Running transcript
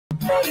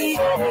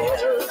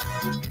yeah.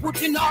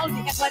 Putting all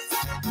the effort,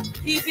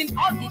 giving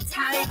all the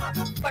time,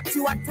 but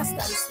you are just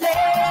a still.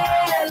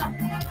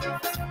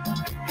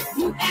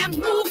 You are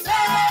moving,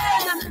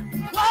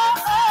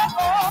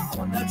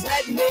 on the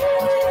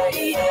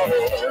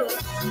treadmill.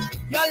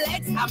 Your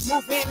legs are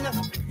moving,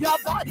 your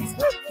body's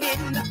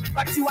working,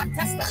 but you are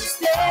just a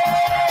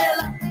still.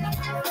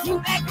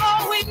 You ain't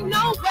going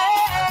nowhere.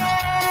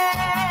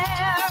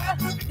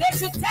 They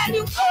should tell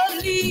you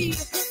early.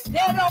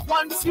 They don't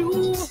want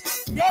you.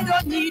 They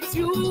don't need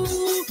you.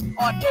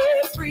 Or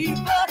they're free,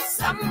 but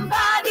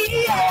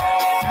somebody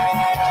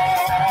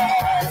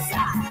else.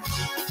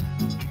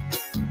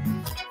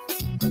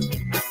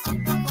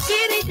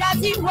 Shitty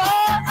daddy,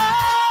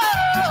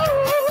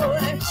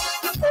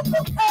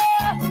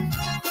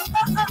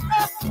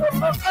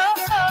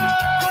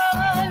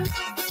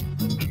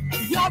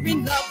 you're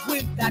in love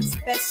with that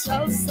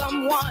special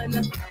someone.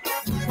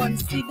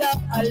 Consider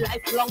a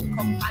lifelong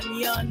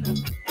companion.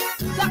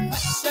 The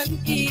question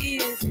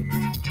is,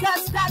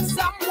 does that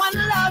someone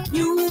love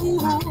you?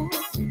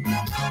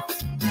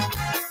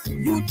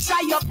 You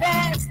try your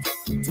best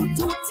to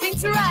do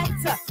things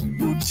right.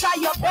 You try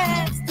your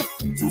best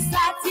to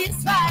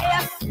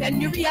satisfy.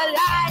 Then you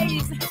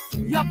realize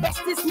your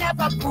best is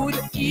never good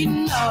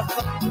enough.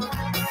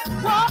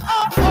 Whoa,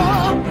 oh,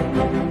 oh.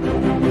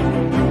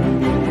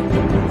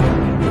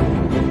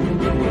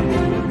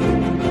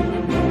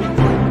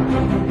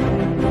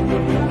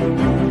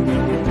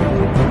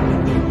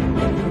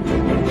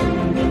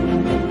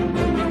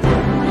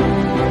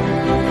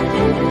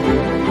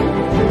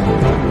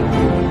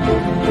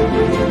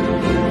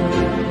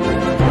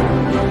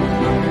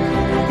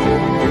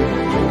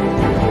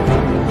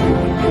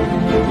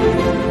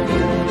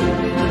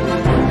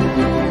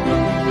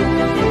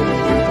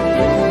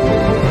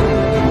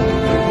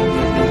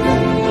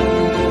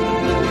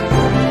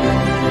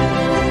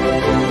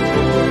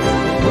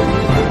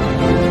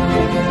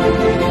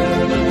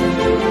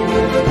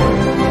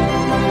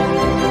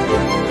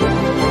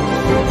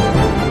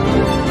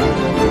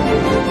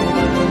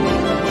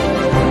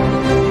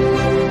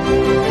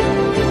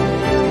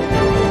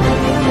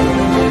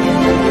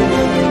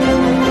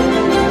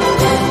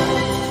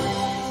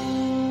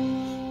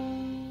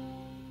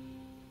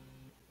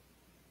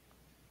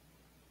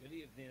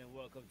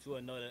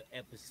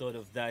 Episode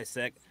of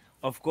Dissect.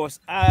 Of course,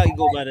 I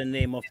go by the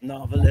name of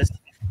Novelist,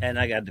 and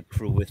I got the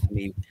crew with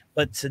me.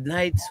 But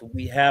tonight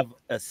we have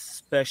a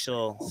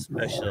special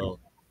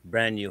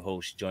brand new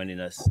host joining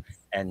us,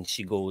 and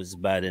she goes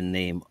by the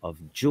name of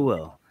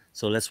Jewel.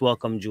 So let's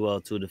welcome Jewel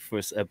to the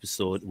first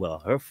episode. Well,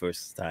 her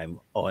first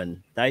time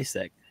on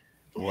Dissect.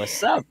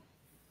 What's up?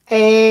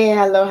 Hey,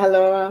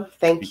 hello.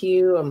 Thank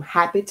you. I'm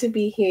happy to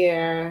be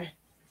here.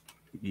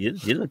 You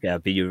look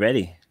happy. You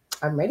ready?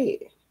 I'm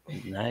ready.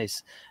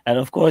 Nice. And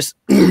of course,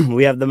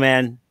 we have the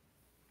man,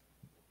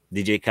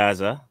 DJ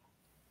Kaza.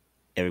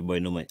 Everybody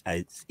know me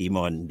as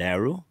Imon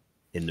Daru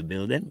in the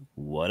building.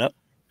 What up?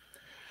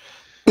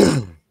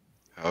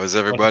 How is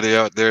everybody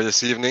out there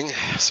this evening?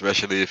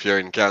 Especially if you're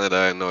in Canada.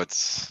 I know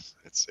it's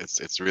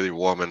really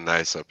warm and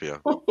nice up here.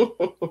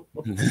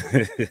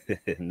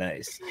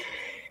 Nice.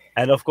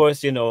 And of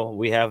course, you know,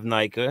 we have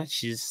Nika.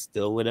 She's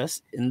still with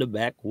us in the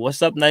back.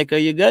 What's up, Nika?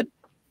 You good?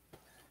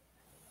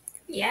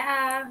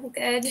 Yeah, I'm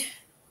good.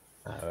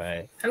 All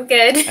right. I'm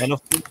good. And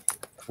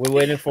we're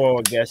waiting for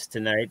our guest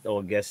tonight.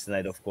 Our guest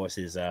tonight, of course,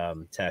 is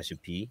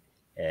Tasha P,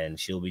 and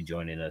she'll be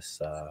joining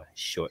us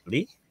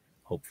shortly,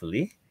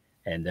 hopefully,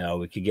 and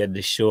we could get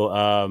the show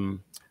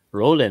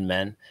rolling,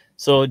 man.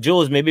 So,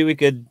 Jules, maybe we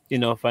could, you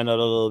know, find out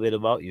a little bit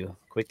about you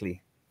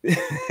quickly.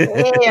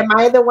 Hey, am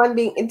I the one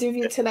being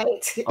interviewed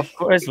tonight? Of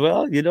course.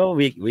 Well, you know,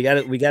 we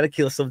gotta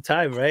kill some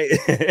time, right?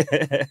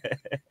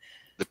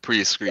 The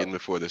pre-screen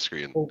before the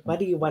screen. What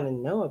do you want to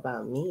know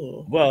about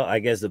me? Well, I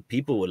guess the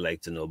people would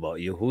like to know about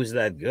you. Who's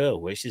that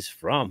girl? Where she's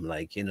from?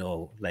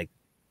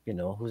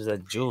 Who's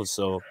that Jules?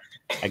 So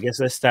I guess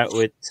let's start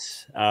with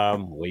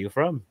where you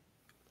from?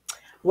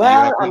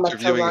 Well, I'm a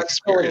interviewing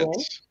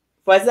experience.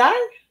 What's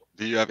that?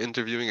 Do you have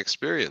interviewing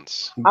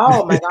experience?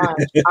 Oh my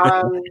gosh.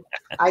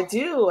 I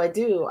do.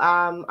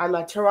 I'm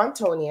a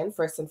Torontonian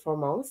first and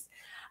foremost.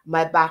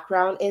 My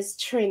background is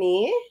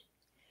Trini.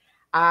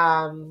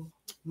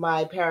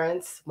 My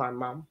parents, my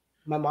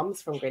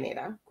mom's from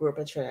Grenada, grew up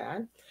in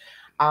Trinidad.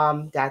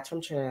 Dad's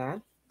from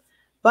Trinidad.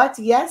 But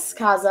yes,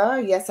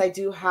 Kaza, yes, I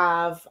do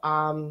have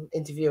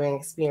interviewing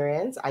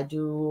experience. I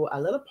do a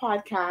little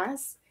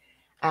podcast,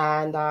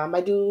 and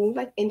I do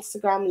like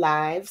Instagram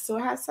live, so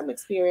I have some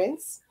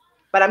experience.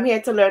 But I'm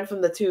here to learn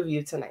from the two of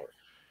you tonight.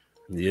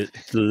 To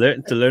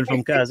learn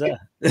from Kaza.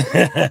 Yeah.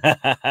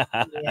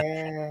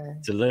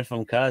 To learn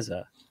from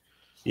Kaza.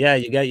 Yeah,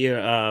 you got your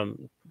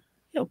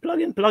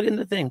plug in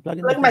the thing. Plug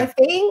my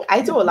thing.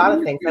 I do a lot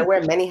of things. I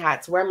wear many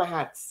hats. Where are my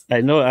hats? I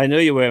know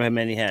you wear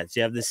many hats.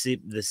 You have the sip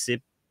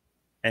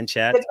and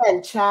chat.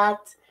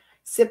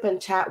 Sip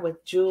and chat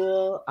with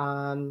Jewel.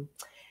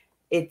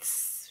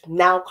 It's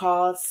now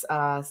called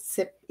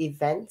Sip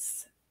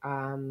Events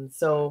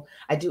So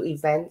I do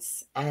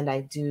events and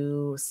I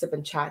do sip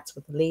and chats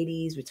with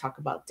ladies. We talk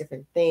about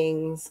different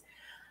things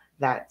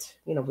that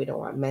we don't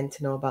want men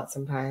to know about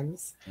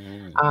sometimes.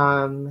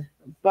 Mm.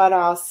 But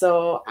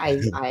also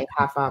I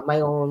have my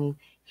own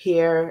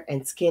hair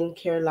and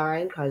skincare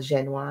line called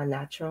Genoa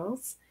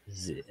Naturals.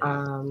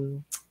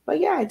 Um, but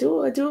yeah, I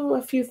do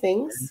a few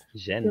things.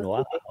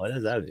 Genoa. What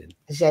does that mean?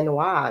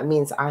 Genoa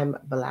means I'm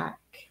black.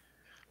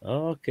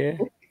 Oh, okay.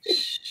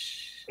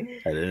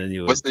 I didn't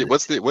know What's what.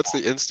 the what's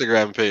the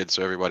Instagram page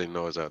so everybody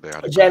knows out there how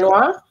to contact?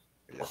 Genoa,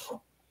 Yeah.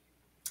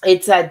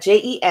 it's at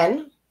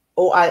JENOIR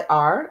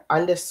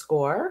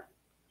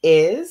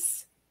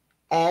is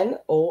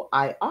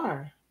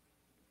NOIR.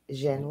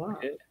 Genoa.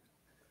 Okay.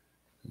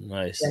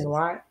 Nice.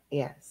 Genoa,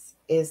 yes,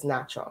 is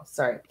natural.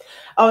 Sorry.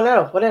 Oh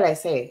no, what did I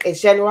say?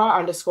 It's Genoa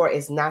underscore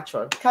is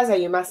natural. Because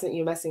you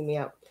messing me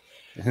up.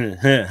 Sorry.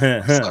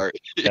 I'm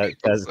sorry.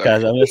 Cause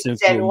I'm missing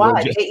through Genoa,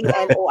 mojo.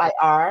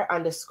 JENOIR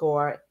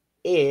underscore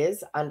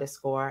is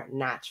underscore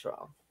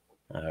natural.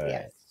 All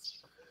Yes. right.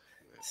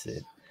 That's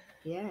it.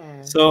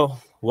 Yeah. So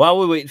while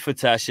we wait for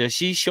Tasha,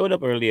 she showed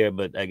up earlier,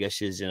 but I guess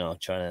she's trying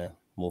to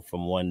move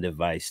from one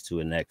device to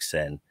the next,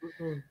 and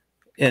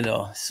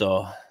Mhm.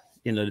 so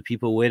the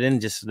people waiting,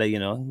 just like be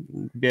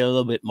a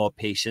little bit more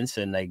patience,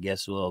 and I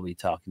guess we'll be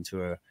talking to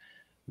her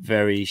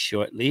very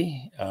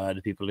shortly.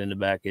 The people in the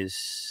back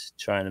is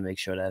trying to make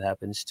sure that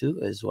happens too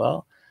as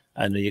well.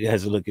 I know you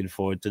guys are looking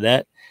forward to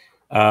that.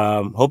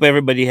 Hope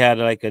everybody had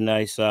like a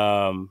nice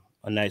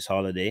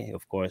holiday.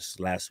 Of course,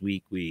 last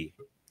week we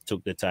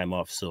took the time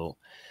off, so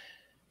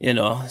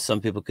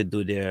some people could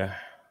do their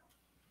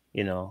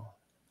you know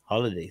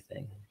holiday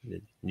thing,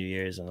 the New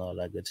Year's and all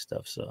that good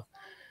stuff. So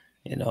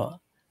you know,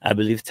 I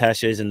believe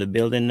Tasha is in the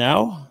building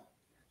now.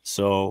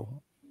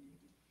 So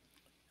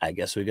I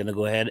guess we're gonna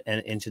go ahead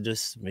and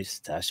introduce Miss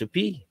Tasha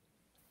P.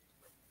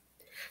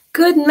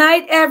 Good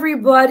night,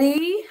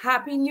 everybody.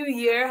 Happy New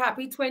Year.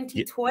 Happy Y-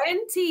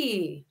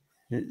 2020.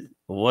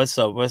 What's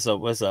up? What's up?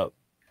 What's up?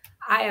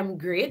 I am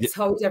great. Y-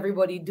 How's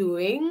everybody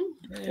doing?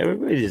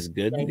 Everybody is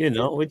good. Thank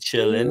We're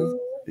chilling.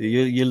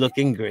 you. You're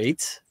looking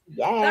great.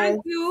 Yes.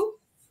 Thank you.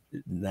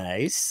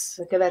 Nice.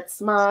 Look at that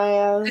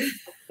smile.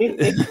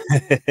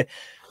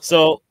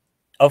 So,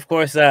 of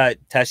course,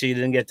 Tasha, you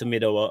didn't get to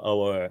meet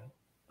our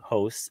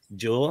host,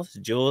 Jules.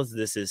 Jules,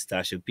 this is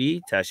Tasha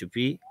P. Tasha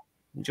P.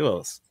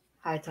 Jules.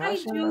 Hi, Hi,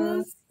 Tasha.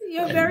 Jules.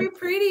 You're very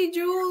pretty, Oh,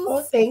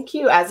 Jules. thank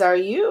you. As are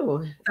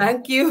you.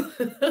 Thank you.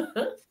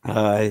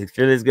 I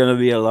feel it's gonna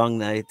be a long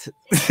night.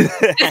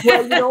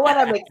 Well, you know what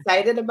I'm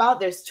excited about?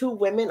 There's two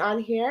women on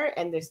here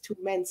and there's two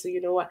men. So you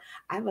know what?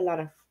 I have a lot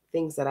of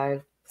things that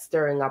I'm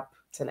stirring up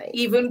tonight.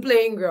 Even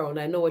playing ground.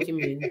 I know what you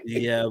mean.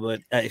 Yeah, but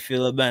I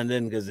feel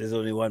abandoned because there's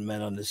only one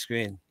man on the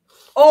screen.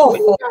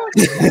 Oh.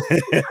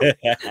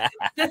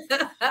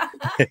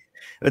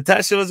 But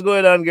Tasha, what's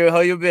going on, girl? How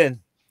you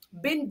been?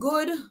 Been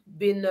good.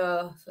 Been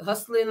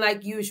hustling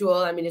like usual.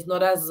 I mean, it's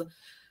not as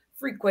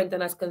frequent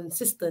and as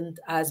consistent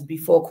as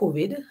before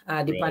COVID, the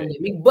Right.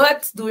 pandemic,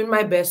 but doing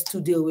my best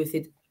to deal with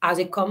it as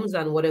it comes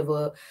and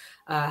whatever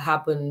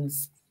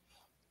happens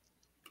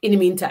in the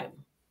meantime.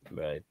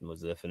 Right,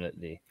 most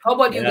definitely. How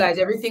about you Yeah, guys?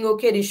 Everything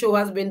okay? The show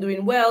has been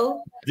doing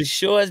well. the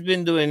show has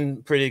been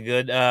doing pretty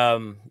good. Are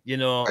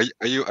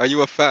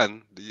you a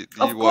fan? Do you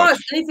Of course,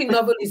 watch? anything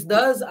Novelist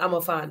does, I'm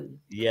a fan.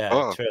 Yeah,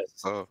 Oh,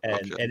 trust. oh,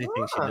 And okay.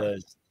 anything she Ah.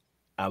 does,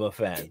 I'm a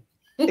fan.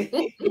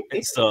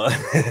 So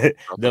the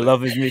Lovely.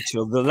 love is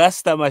mutual. The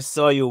last time I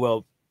saw you,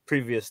 well,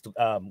 previous to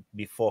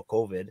before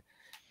COVID,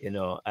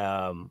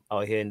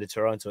 out here in the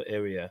Toronto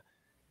area.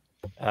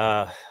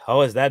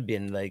 How has that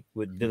been like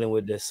with dealing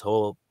with this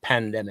whole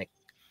pandemic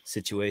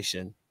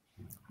situation?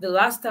 The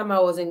last time I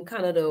was in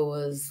Canada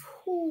was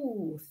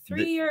The,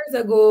 3 years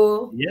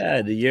ago,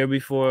 yeah, the year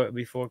before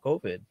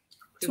COVID. Crazy.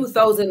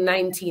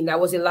 2019. That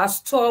was the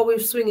last tour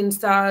with Swinging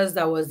Stars.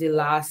 That was the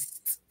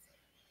last,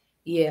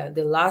 yeah,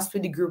 the last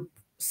with the group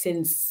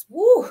since,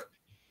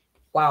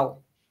 wow.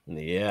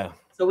 Yeah.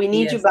 So we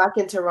need you Yes. back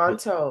in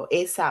Toronto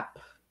ASAP.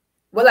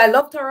 Well, I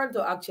love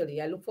Toronto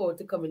actually. I look forward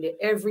to coming there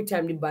every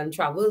time the band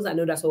travels. I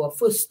know that's our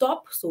first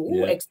stop. So,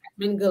 Yeah.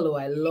 excitement galore.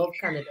 I love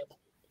Canada.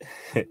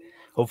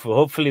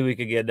 Hopefully we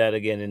could get that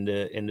again in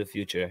the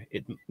future.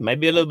 It might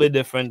be a little bit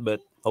different, but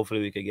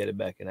hopefully we could get it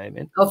back. And I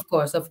mean, Of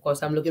course, of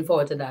course. I'm looking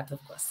forward to that,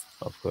 of course.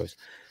 of course.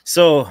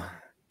 So,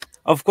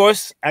 of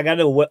course, I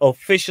gotta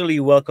officially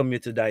welcome you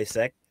to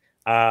Dissect.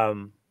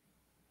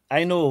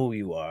 I know who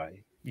you are.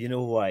 You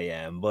know who I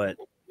am. But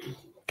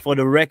for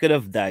the record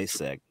of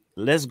Dissect,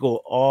 let's go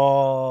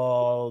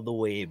all the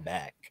way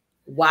back.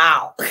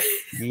 Wow.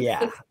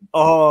 Yeah,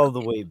 all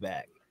the way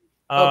back.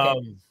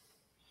 Okay.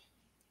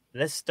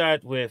 Let's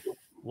start with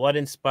what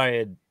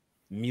inspired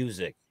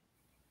music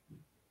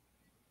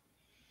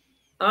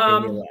in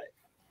your life.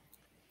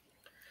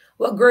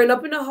 Well, growing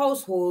up in a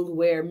household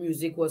where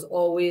music was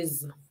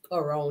always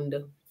around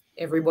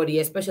everybody,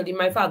 especially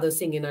my father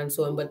singing and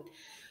so on, but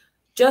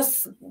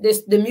just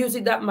the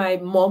music that my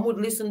mom would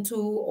listen to,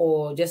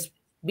 or just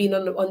being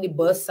on the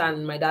bus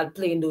and my dad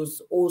playing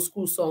those old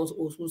school songs,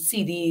 old school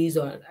CDs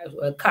or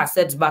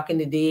cassettes back in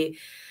the day.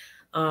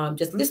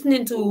 Just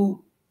listening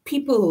to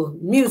people,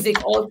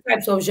 music, all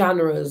types of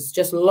genres,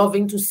 just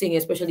loving to sing,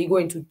 especially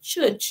going to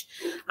church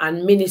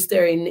and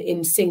ministering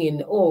in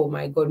singing. Oh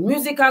my God,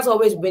 music has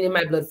always been in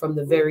my blood from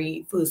the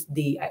very first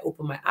day I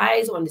opened my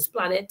eyes on this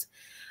planet.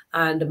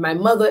 And my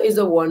mother is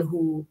the one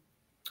who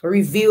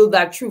revealed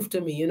that truth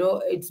to me. You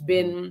know, it's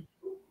been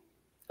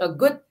a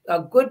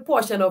good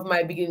portion of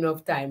my beginning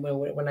of time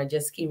when I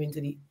just came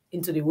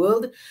into the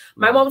world.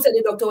 My mom said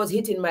the doctor was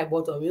hitting my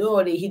bottom. You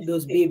know, they hit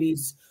those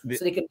babies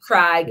so they can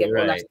cry, get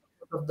all that stuff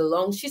out of the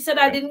lungs. She said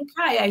I didn't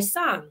cry, I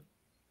sang.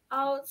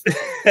 I was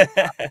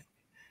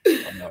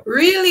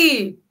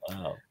really?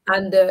 Wow.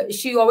 And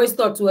she always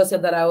thought to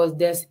herself that I was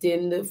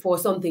destined for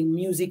something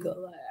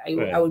musical.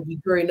 I would be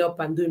growing up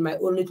and doing my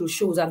own little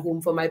shows at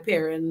home for my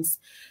parents.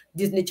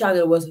 Disney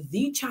Channel was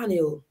the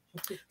channel.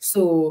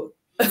 So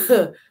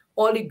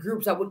all the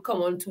groups that would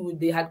come on to,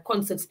 they had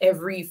concerts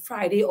every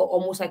Friday or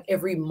almost like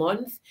every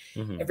month.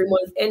 Every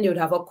month end, they would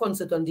have a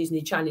concert on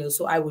Disney Channel.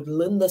 So I would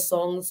learn the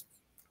songs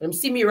and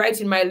see me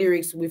writing my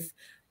lyrics with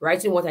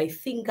writing what I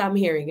think I'm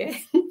hearing.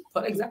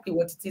 Not exactly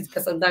what it is,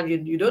 because sometimes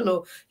you don't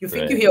know. You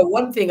think you hear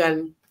one thing,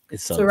 and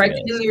so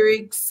writing the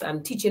lyrics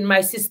and teaching my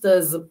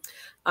sisters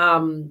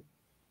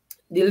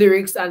the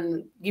lyrics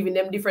and giving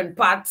them different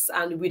parts,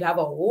 and we'd have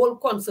a whole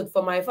concert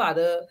for my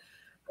father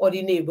or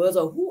the neighbors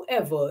or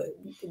whoever.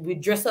 We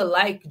dress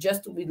alike,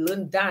 just we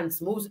learn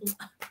dance moves.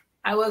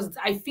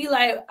 I feel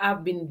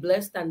I've been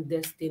blessed and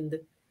destined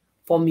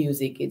for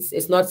music.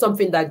 It's not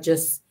something that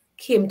just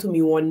came to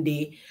me one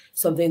day,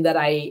 something that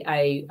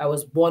I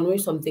was born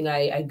with, something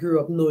I grew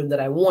up knowing that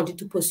I wanted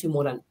to pursue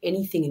more than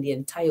anything in the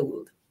entire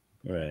world.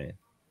 Right.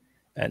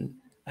 And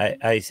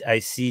I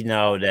see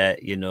now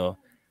that, you know,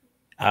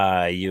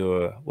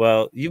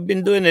 you've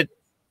been doing it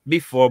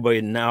before,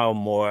 but now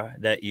more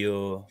that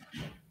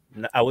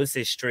I would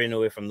say straying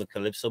away from the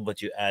calypso,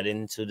 but you add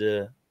into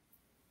the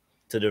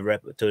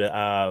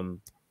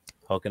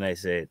how can I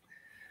say it?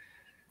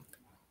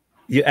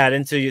 You add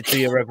into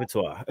your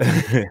repertoire.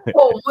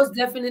 Oh, most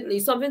definitely.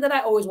 Something that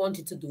I always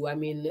wanted to do. I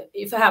mean,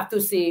 if I have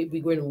to say,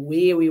 we're going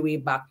way, way, way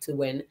back to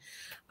when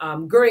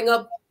growing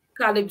up,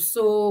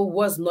 calypso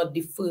was not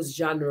the first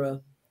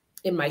genre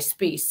in my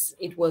space.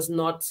 It was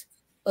not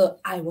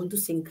I want to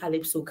sing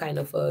calypso kind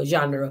of a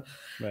genre.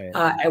 Right.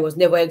 I was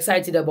never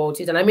excited about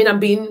it. And I mean, I'm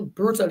being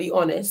brutally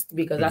honest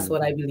because that's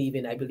what I believe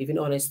in. I believe in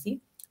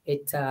honesty.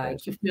 It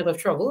keeps me out of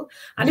trouble.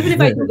 And even if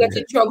I do get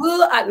in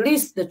trouble, at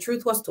least the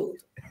truth was told.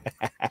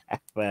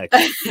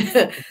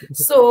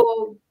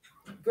 So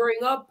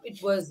growing up,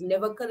 it was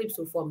never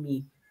calypso for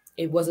me.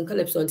 It wasn't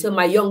calypso until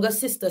my younger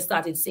sister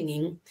started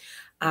singing.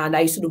 And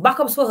I used to do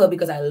backups for her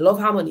because I love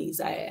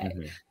harmonies. I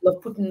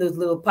love putting those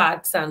little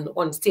parts and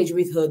on stage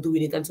with her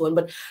doing it and so on.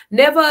 But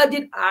never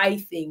did I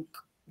think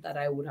that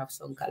I would have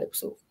sung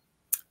calypso.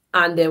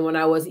 And then when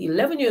I was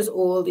 11 years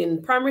old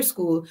in primary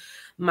school,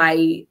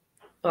 my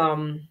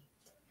grade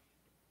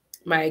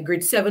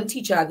 7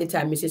 teacher at the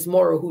time, Mrs.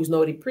 Morrow, who's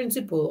now the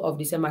principal of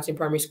the St. Martin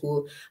Primary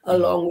School,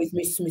 along with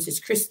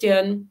Mrs.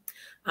 Christian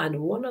and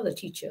one other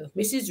teacher,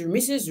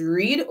 Mrs.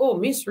 Reed. Oh,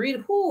 Miss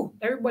Reed, who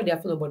everybody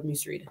have to know about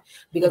Miss Reed.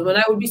 Because when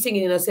I would be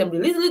singing in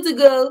assembly, little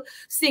girl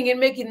singing,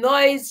 making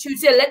noise, she would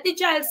say, "Let the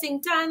child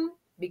sing tan."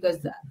 Because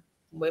that,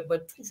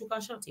 but you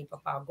can chant,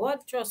 Papa.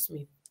 God, trust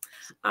me.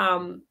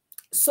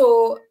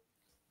 So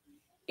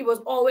it was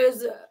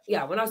always,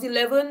 when I was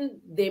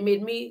 11,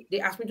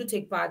 they asked me to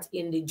take part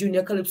in the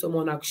Junior Calypso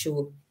Monarch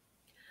show.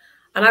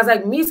 And I was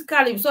like, "Miss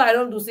Calypso, I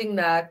don't do sing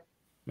that."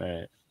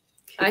 Right.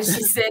 And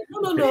she said,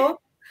 no.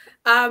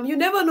 You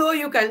never know,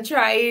 you can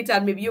try it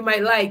and maybe you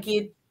might like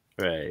it.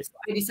 Right. So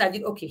I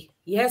decided, okay,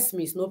 yes,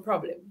 miss, no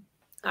problem.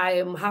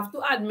 I have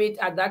to admit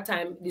at that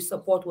time, the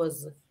support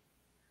was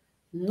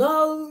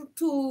null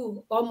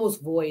to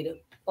almost void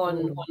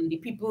on the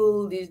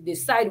people, the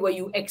side where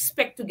you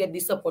expect to get the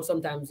support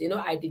sometimes. You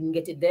know, I didn't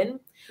get it then,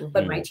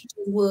 but my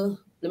teachers were,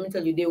 let me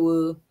tell you,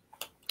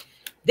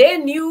 they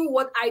knew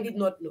what I did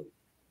not know.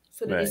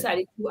 So they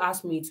decided to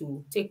ask me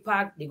to take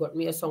part. They got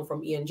me a song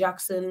from Ian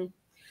Jackson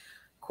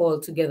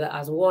called Together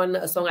as One,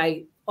 a song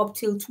I, up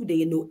till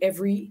today, know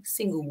every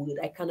single word.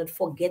 I cannot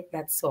forget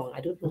that song. I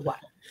don't know why.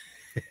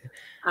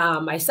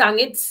 I sang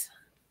it.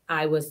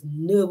 I was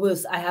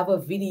nervous. I have a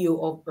video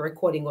of a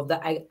recording of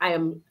that.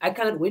 I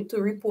cannot wait to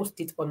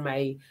repost it on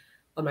my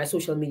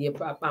social media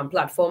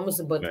platforms.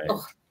 But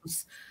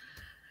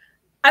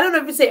I don't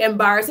know if you say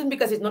embarrassing,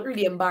 because it's not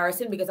really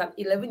embarrassing, because I'm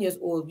 11 years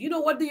old. You know,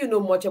 what do you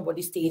know much about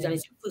the stage? And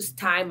it's your first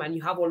time and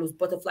you have all those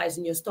butterflies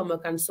in your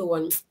stomach and so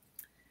on.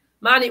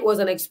 Man, it was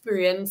an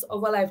experience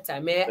of a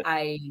lifetime.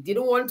 I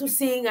didn't want to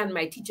sing, and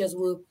my teachers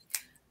were,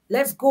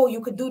 "Let's go,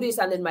 you could do this."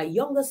 And then my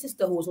younger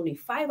sister, who was only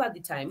 5 at the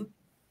time,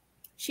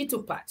 she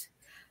took part.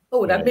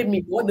 Oh, that made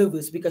me more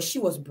nervous because she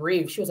was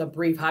brave. She was a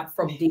brave heart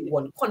from day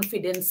one,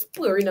 confidence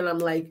pouring. And I'm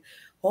like,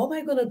 how am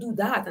I going to do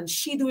that? And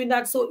she doing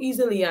that so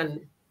easily.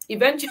 And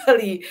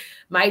eventually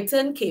my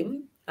turn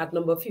came. at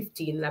number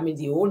 15. That means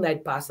the whole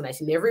night passed and I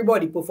seen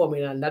everybody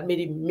performing, and that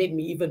made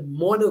me even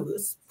more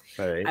nervous.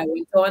 All right. I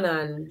went on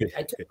and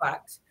I took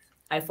part.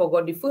 I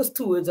forgot the first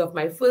two words of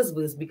my first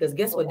verse because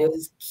guess what? There was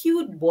this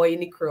cute boy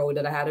in the crowd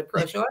that I had a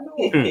crush on.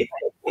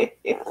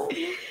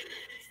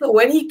 So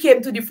when he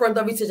came to the front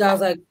of the stage, I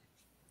was like,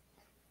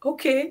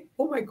 okay,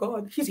 oh my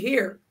God, he's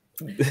here.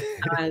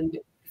 And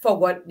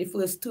forgot the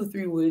first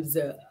 2-3 words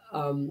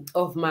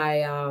of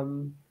my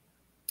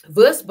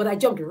verse, but I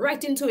jumped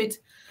right into it.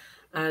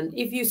 And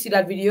if you see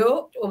that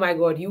video, oh my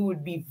God, you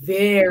would be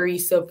very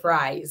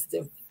surprised.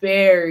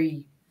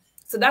 Very.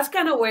 So that's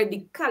kind of where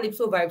the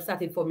Calypso vibe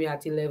started for me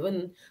at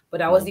 11.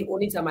 But that was the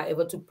only time I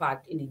ever took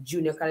part in the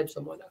Junior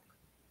Calypso Monarch.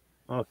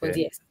 Okay. But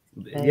yes.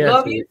 Yeah,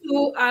 Love so you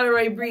too,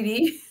 Alroy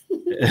Breedy.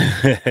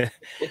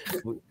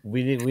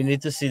 we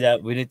need to see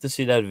that. We need to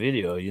see that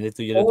video. You need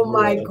to. Oh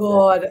my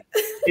God.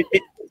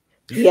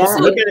 Yeah. So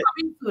Look it's at it.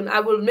 coming soon. I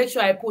will make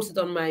sure I post it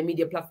on my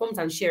media platforms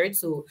and share it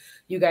so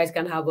you guys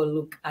can have a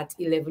look at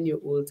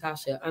 11-year-old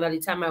Tasha. And at the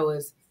time I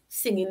was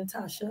singing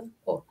Tasha.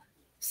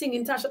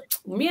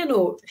 Me,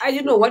 I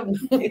didn't know what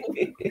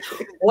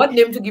what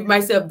name to give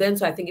myself then,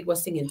 so I think it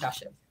was Singing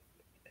Tasha.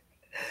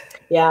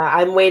 Yeah,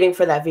 I'm waiting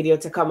for that video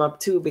to come up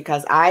too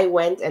because I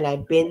went and I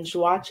binge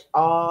watched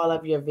all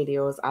of your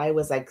videos. I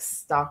was like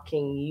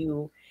stalking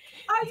you.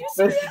 Are you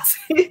serious?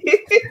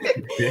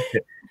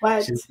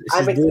 But She's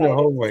I'm doing her excited.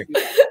 homework.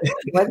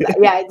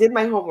 Yeah, I did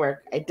my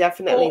homework. I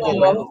definitely did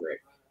my homework.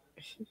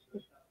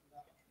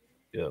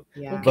 Yeah.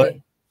 Yeah. Okay. But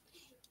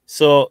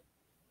so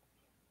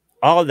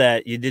all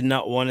that you did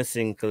not want to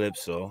sing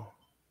calypso,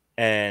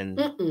 and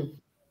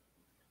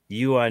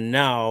you are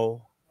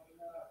now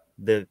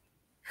the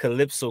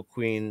Calypso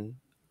Queen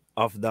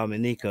of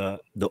Dominica,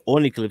 the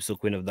only Calypso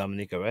Queen of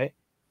Dominica, right?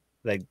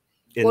 Like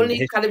in Only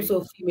history,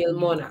 Calypso female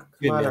monarch.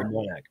 female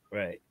monarch,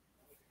 right?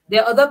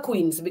 There are other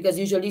queens because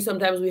usually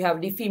sometimes we have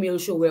the female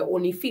show where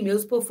only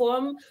females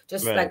perform,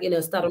 just Right. like in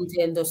a Stardom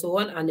 10 or so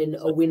on, and then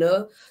a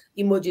winner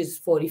emerges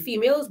for the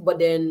females. But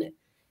then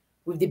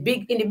with the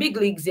big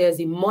leagues, there's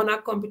a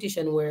monarch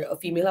competition where a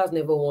female has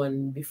never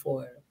won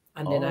before,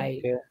 and then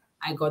I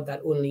got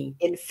that only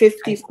in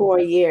 54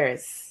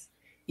 years.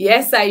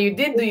 Yes, you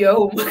did do your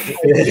homework.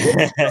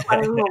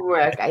 My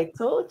homework. I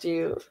told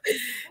you.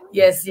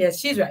 Yes,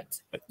 she's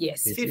right.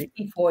 Yes, You see?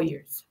 54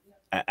 years.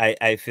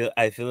 I feel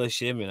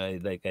ashamed, and I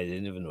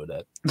didn't even know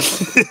that.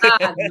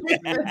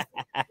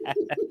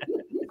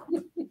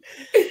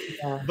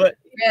 But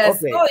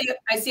yes. okay. Oh,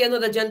 I see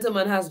another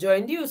gentleman has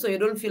joined you, so you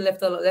don't feel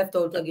left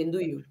out again, do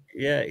you?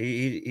 Yeah,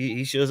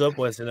 he shows up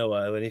once in a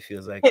while when he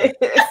feels like it.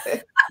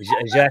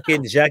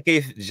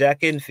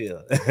 Jacques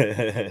feel.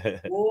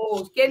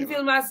 Oh, can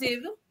feel massive.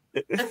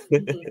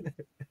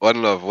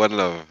 One love, one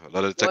love. A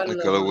lot of One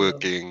technical love.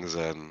 workings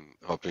and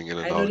hopping in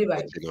and I know out, the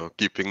but vibes.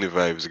 keeping the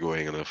vibes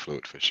going and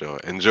afloat for sure.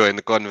 Enjoying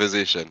the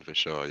conversation for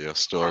sure. Your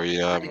story,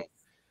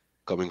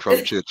 coming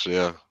from church,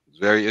 yeah, it's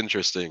very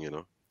interesting.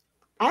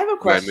 I have a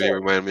question.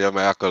 Remind me of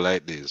my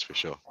acolyte days for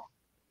sure.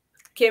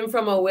 Came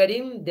from a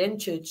wedding, then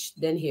church,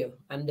 then here,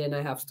 and then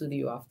I have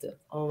studio after.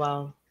 Oh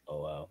wow.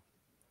 Oh wow.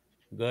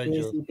 Good,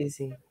 Jules.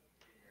 Busy.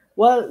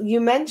 Well, you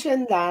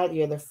mentioned that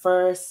you're the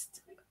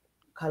first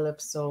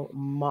Calypso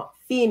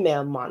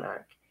female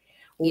monarch.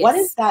 Yes. What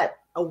is that?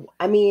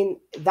 I mean,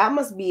 that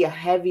must be a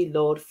heavy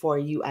load for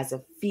you as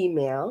a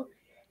female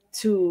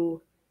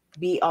to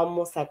be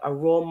almost like a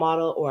role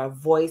model or a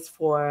voice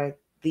for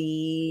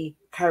the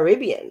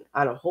Caribbean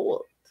on a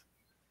whole.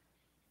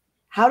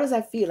 How does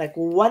that feel? Like,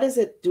 what does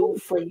it do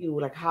for you?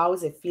 Like, how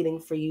is it feeling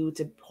for you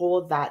to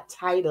hold that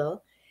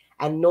title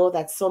and know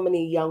that so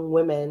many young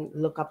women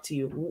look up to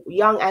you,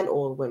 young and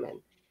old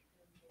women,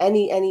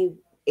 any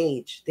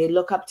age, they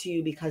look up to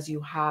you because you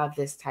have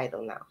this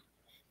title now?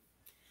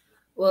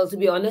 Well, to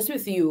be honest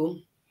with you,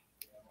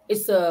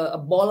 it's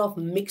a ball of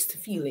mixed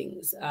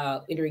feelings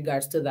in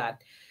regards to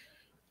that.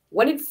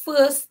 When it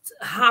first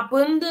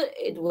happened,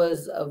 it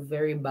was a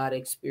very bad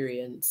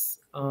experience.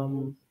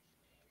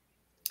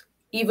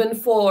 Even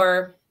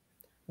for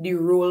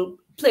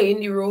playing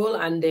the role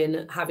and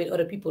then having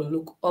other people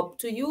look up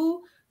to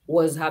you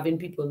was having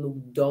people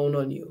look down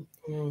on you.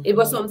 It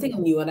was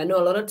something new. And I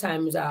know a lot of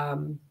times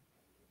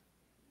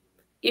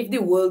if the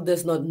world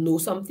does not know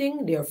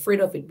something, they're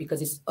afraid of it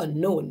because it's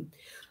unknown.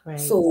 Right.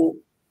 So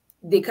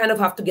they kind of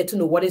have to get to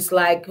know what it's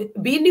like.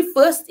 Being the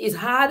first is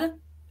hard,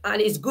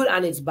 and it's good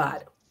and it's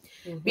bad.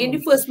 Being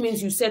the first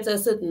means you set a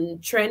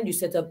certain trend, you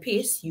set a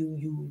pace,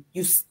 you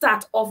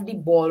start off the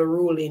ball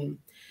rolling,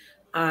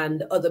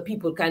 and other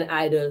people can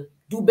either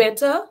do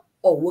better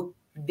or work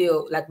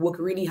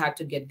really hard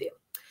to get there.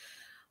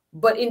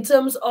 But in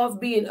terms of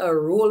being a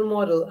role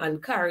model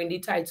and carrying the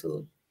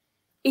title,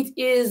 it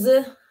is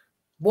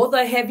both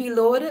a heavy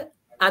load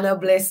and a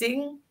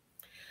blessing.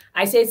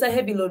 I say it's a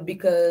heavy load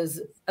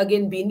because,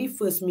 again, being the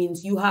first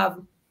means you have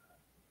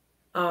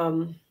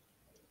no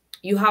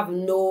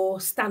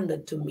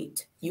standard to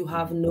meet. You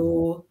have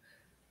no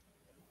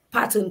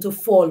pattern to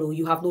follow.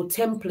 You have no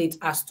template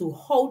as to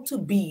how to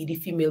be the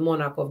female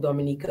monarch of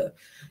Dominica.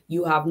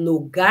 You have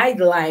no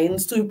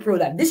guidelines to prove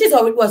that this is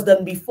how it was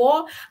done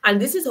before,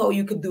 and this is how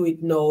you could do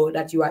it now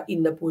that you are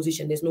in the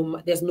position. There's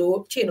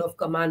no chain of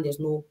command. There's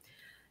no,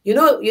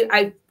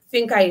 I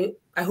think I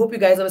hope you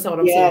guys understand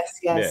what I'm saying.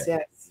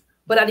 Yes.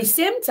 But at the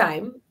same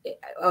time,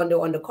 on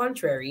the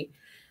contrary,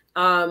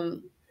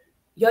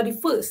 you're the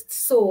first.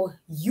 So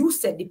you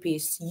set the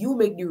pace, you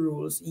make the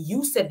rules,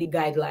 you set the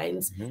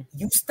guidelines,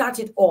 you start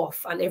it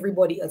off, and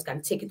everybody else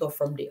can take it off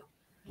from there.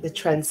 The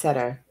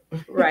trendsetter.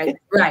 Right.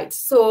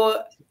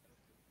 So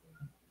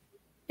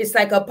it's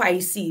like a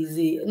Pisces.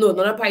 No,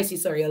 not a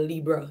Pisces, sorry, a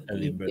Libra. A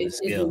Libra, It's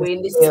the the way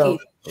in the scale.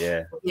 scale.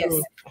 Yeah. Yes.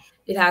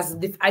 It has,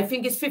 I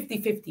think it's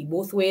 50-50.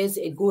 Both ways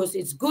it goes,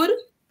 it's good,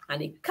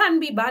 and it can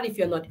be bad if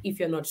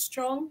you're not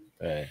strong.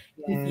 Right.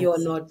 If you're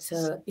not,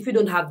 if you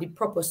don't have the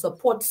proper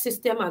support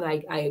system, and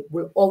I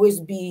will always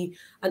be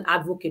an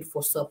advocate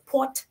for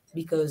support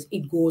because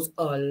it goes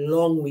a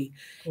long way.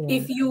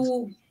 If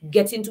you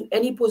get into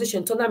any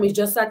position, sometimes it's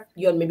just that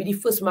you're maybe the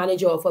first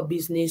manager of a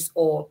business,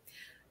 or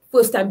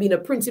first time being a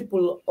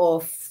principal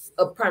of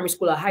a primary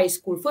school or high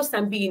school, first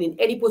time being in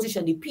any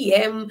position, the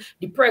PM,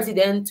 the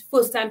president,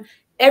 first time,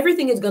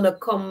 everything is going to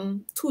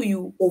come to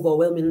you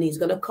overwhelmingly. It's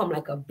going to come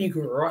like a big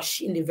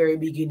rush in the very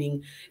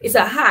beginning. It's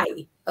a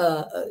high,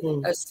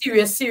 a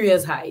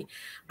serious high.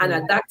 And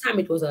at that time,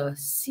 it was a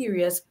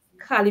serious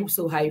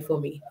Calypso high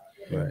for me.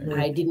 Right.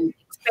 I didn't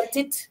expect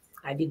it.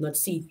 I did not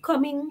see it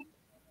coming.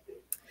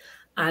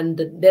 And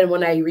then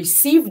when I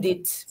received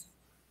it,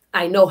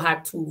 I now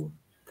had to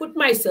put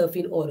myself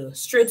in order,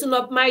 straighten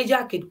up my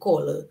jacket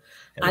collar,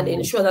 and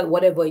ensure that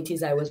whatever it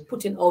is I was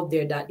putting out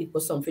there, that it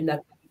was something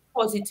that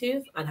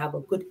positive and have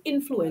a good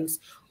influence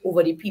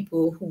over the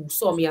people who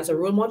saw me as a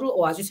role model,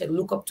 or as you said,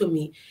 look up to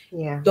me,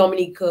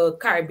 Dominica,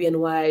 Caribbean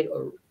wide,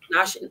 or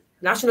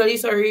nationally,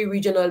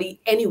 regionally,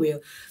 anywhere.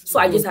 So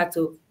I just had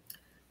to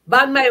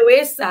band my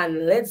waist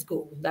and let's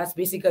go. That's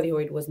basically how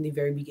it was in the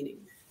very beginning.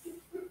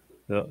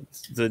 So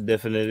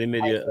definitely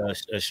made you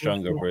a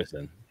stronger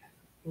person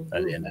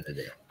at the end of the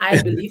day.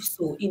 I believe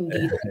so,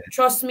 indeed.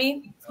 Trust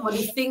me, some of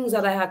the things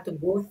that I had to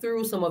go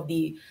through, some of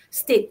the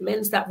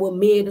statements that were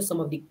made,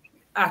 some of the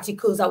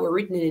articles that were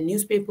written in the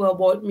newspaper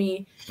about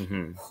me,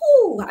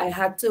 I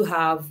had to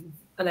have,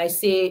 and I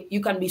say,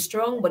 you can be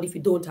strong, but if you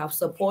don't have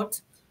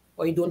support,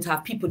 or you don't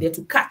have people there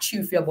to catch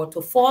you if you're about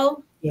to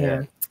fall,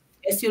 yes,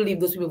 you leave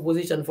those people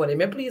position for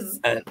them,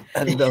 please. And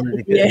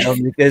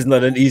Dominica is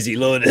not an easy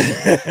load.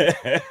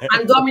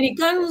 And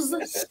Dominicans,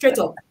 straight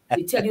up,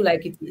 they tell you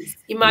like it is.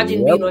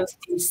 Imagine being on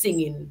stage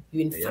singing,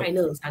 you're in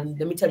finals, and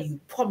let me tell you,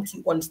 pumped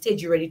you on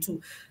stage, you're ready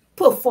to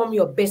perform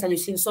your best, and you're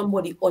seeing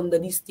somebody under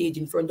the stage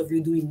in front of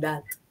you doing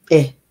that.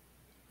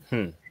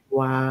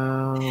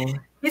 Wow.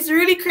 It's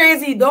really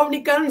crazy.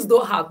 Dominicans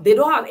don't have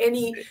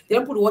any, they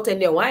don't put water in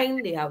their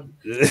wine, they have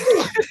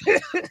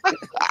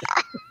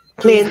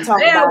plain talk.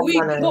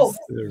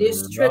 They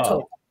straight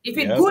up. If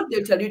it's good,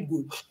 they'll tell you it's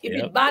good.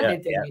 If it's bad,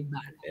 they'll tell you it's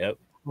bad.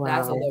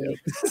 That's how they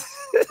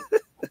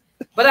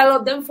But I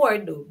love them for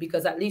it though,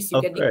 because at least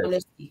you get the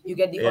honesty. You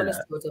get the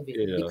honesty out of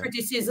it. The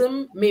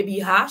criticism may be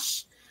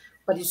harsh,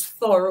 but it's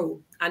thorough,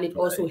 and it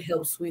also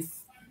helps with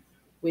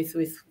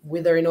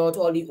withering out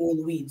all the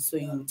old weeds. So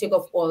you take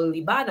off all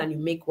the bad and you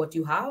make what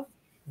you have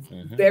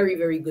very,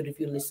 very good if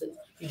you listen.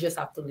 You just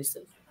have to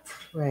listen.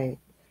 Right.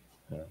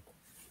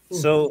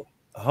 So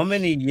how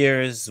many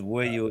years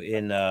were you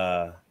in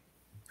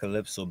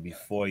Calypso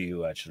before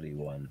you actually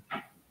won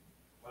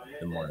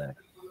the Monarch?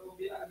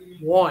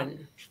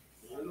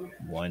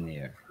 1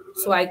 year.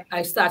 So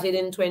I started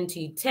in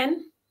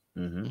 2010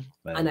 and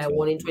I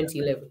won in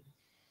 2011.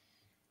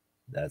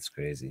 That's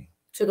crazy.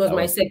 So it was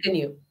my second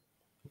year.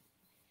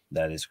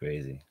 That is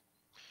crazy.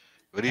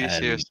 Where do you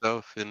see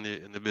yourself in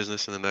the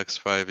business in the next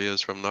 5 years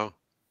from now?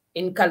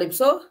 In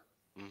Calypso?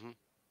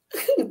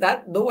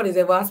 That nobody's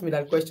ever asked me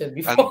that question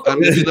before. And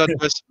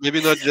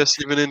maybe not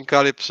just even in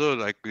Calypso.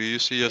 Like, do you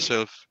see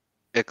yourself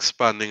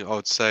expanding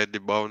outside the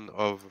bound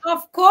of?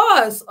 Of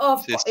course.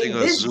 In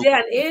this day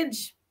and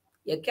age,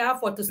 you can't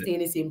afford to stay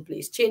in the same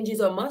place. Change is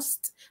a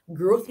must.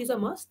 Growth is a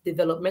must.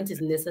 Development is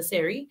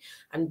necessary.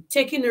 And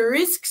taking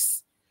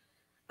risks,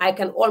 I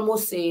can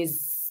almost say,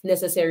 is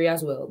necessary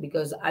as well.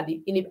 Because as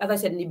I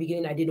said in the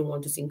beginning, I didn't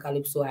want to sing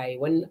Calypso.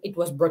 When it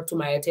was brought to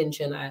my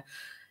attention,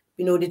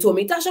 they told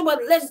me, Tasha, but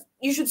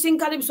you should sing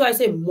Calypso. I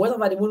said,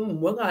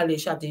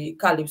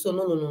 Calypso.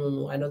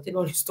 No. I don't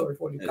know the story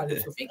for the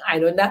Calypso thing. I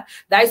know that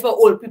is for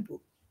old people.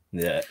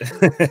 Yeah.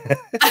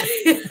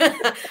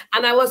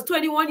 And I was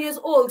 21 years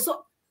old.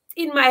 So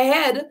in my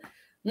head,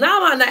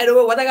 now I don't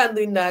know what I can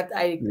do in that.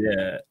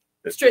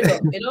 Straight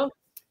up,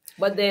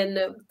 But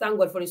then thank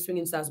God for the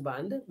Swinging Stars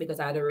band, because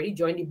I had already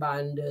joined the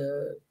band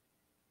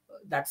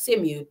that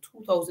same year,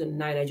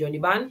 2009, I joined the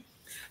band.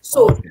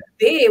 So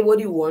they were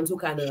the ones who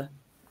kind of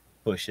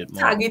push it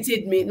more.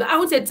 Targeted me. No, I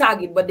wouldn't say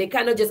target, but they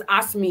kind of just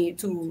asked me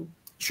to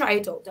try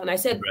it out. And I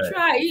said,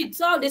 try it.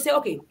 So they say,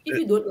 okay, if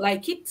you don't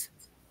like it,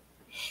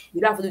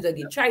 you don't have to do it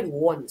again. Try it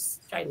once.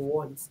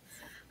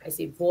 I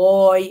say,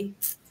 boy,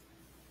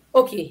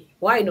 Okay,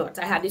 why not?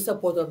 I had the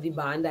support of the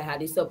band. I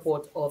had the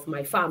support of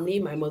my family.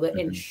 My mother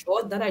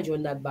ensured that I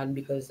joined that band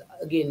because,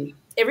 again,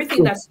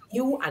 everything that's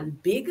new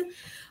and big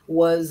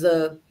was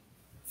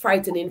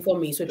frightening for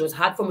me. So it was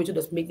hard for me to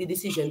just make the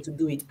decision to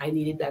do it. I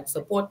needed that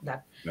support,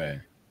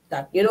 Right.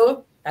 that you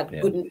know, that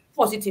Yeah. good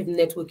positive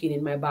networking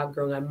in my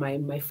background,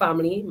 and my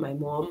family, my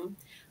mom,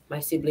 my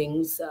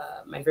siblings,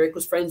 my very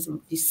close friends,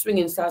 the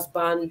Swinging Stars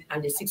band,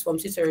 and the Six Form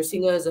Sister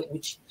Singers, of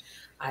which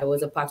I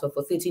was a part of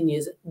for 13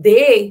 years.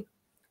 They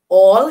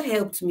all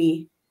helped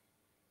me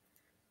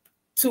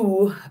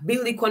to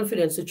build the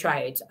confidence to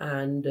try it.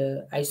 And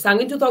I sang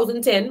in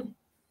 2010,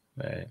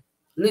 Right.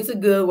 Little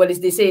Girl, what is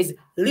they say is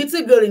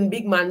Little Girl in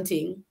Big Man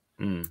Thing.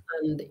 Mm.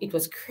 And it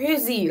was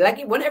crazy.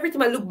 Like when every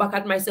time I look back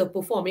at myself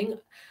performing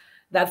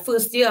that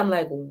first year, I'm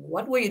like,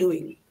 what were you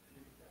doing?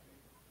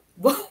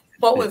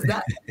 What was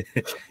that?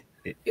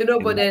 You know,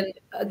 but then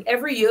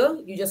every year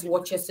you just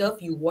watch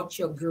yourself, you watch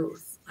your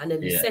growth. And then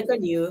the Yeah.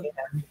 second year,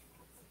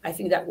 I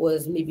think that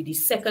was maybe the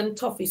second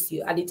toughest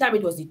year. At the time,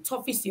 it was the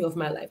toughest year of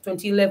my life.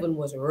 2011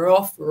 was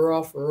rough,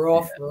 rough,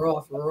 rough,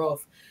 rough,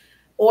 rough.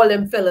 All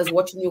them fellas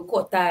watching you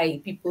cut tie,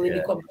 people in the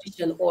Yeah.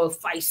 competition all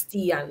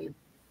feisty, and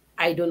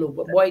I don't know,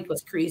 but boy, it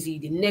was crazy.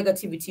 The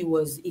negativity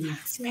was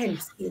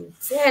intense,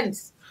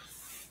 intense.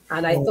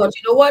 And I thought,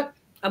 you know what?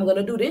 I'm going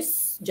to do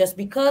this just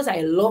because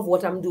I love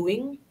what I'm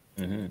doing.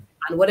 Mhm.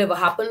 And whatever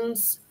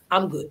happens,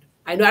 I'm good.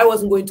 I know I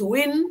wasn't going to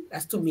win.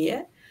 That's to me,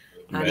 eh?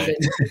 And Right.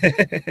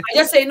 I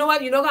just say, you know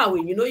what? You're not going to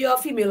win. You know you're a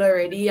female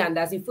already, and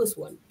that's the first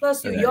one.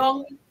 Plus, you're Right.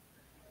 young.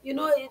 You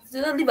know, it's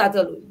not leave that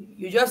alone.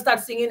 You just start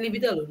singing, leave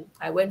it alone.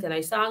 I went and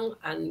I sang,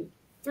 and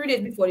 3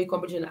 days before the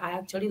competition, I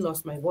actually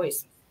lost my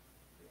voice.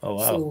 Oh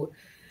wow.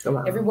 So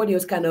Wow. everybody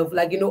was kind of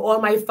like, you know,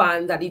 all my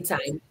fans at the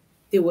time,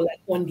 they were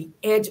like on the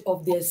edge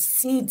of their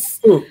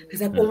seats.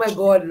 It's like, oh my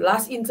God,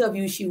 last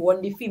interview, she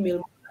won the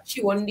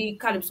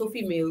Calypso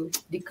female,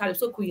 the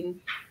Calypso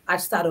queen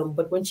at Stardom.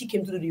 But when she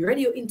came to do the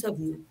radio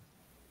interview,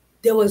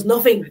 there was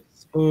nothing.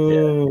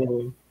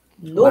 Mm.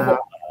 No Wow. voice.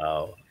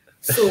 Wow.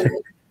 So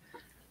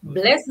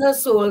bless her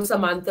soul,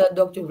 Samantha,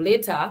 Dr.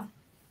 Vlata,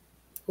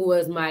 who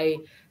was my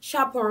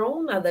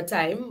chaperone at the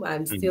time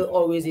and still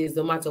always is,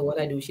 no matter what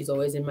I do, she's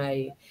always in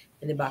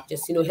the back,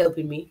 just, you know,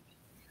 helping me.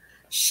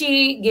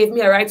 She gave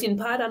me a writing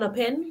pad and a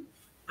pen,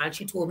 and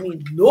she told me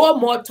no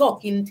more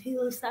talking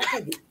till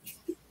Saturday.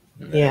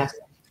 Yeah.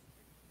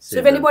 So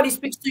if anybody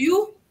speaks to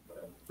you,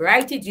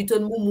 write it, you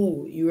turn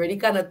moo. You already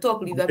cannot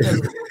talk, leave that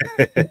alone.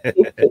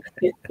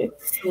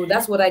 So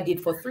that's what I did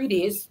for 3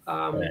 days.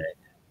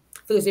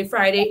 Thursday,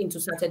 Friday into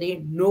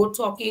Saturday, no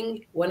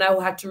talking. When I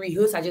had to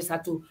rehearse, I just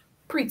had to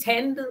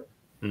pretend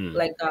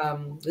like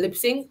lip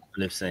sync.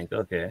 Lip sync.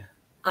 Okay.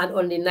 And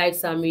on the night,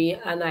 Sammy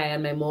and I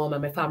and my mom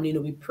and my family, you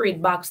know, we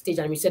prayed backstage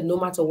and we said, no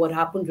matter what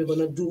happens, we're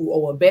gonna do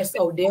our best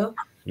out there.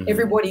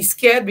 Everybody's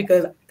scared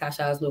because Tasha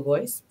has no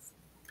voice.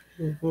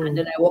 And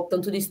then I walked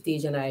onto the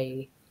stage and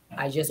I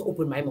just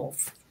opened my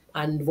mouth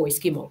and voice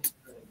came out.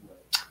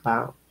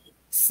 Wow.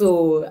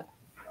 So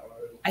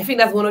I think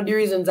that's one of the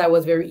reasons I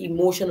was very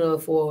emotional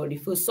for the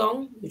first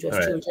song, which was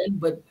Children.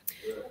 But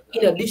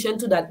in addition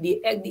to that,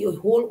 the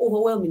whole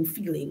overwhelming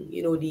feeling,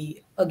 you know,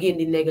 the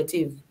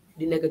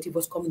negative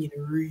was coming in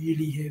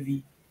really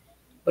heavy.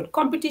 But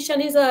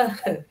competition is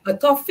a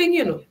tough thing,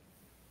 you know.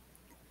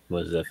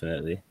 Most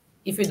definitely.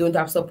 If you don't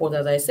have support,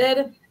 as I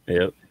said.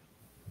 Yep.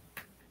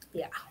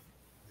 Yeah.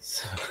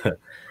 So,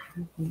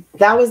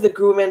 That was the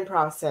grooming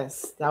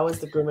process. That was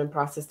the grooming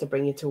process to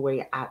bring you to where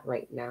you're at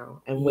right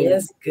now. And where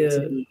Yes, you need to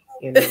good. be,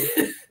 you know.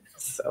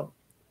 So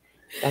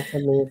that's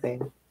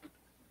amazing.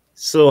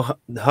 so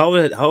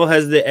how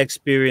has the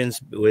experience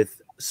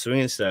with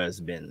Swinging Stars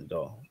been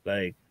though?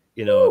 Like,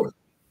 you know,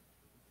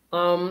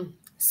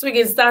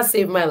 Swinging Star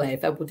saved my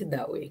life. I put it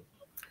that way.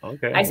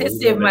 okay. I said What do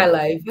you saved mean by my that?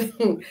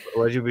 life.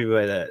 What do you mean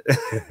by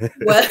that?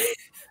 Well,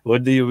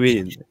 What do you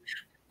mean?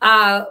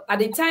 at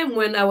the time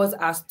when I was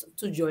asked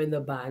to join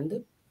the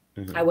band,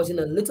 I was in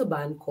a little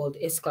band called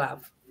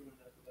Esclave.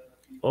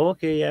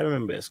 Okay, yeah, I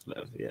remember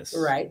Esclave. Yes.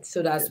 Right.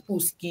 So that's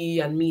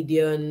Pusky and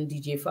Median,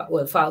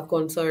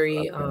 Falcon,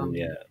 sorry,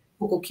 Yeah.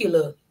 Coco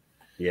Killer.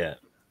 Yeah.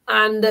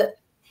 And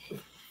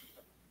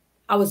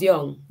I was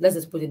young. Let's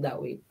just put it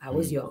that way. I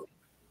was young.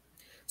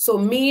 So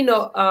me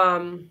not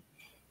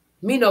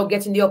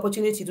getting the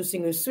opportunity to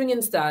sing with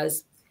Swinging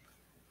Stars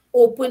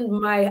opened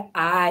my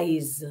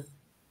eyes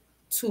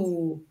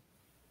to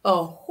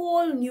a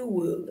whole new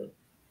world.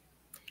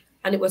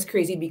 And it was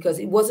crazy because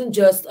it wasn't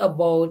just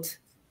about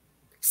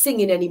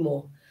singing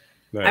anymore.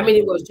 Right. I mean,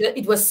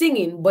 it was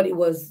singing, but it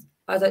was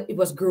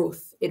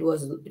growth. It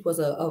was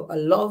a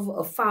love,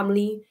 a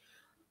family,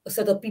 a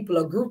set of people,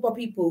 a group of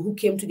people who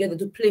came together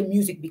to play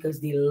music because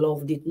they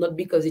loved it, not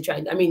because they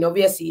tried. I mean,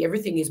 obviously,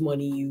 everything is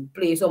money. You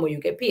play somewhere, you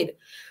get paid.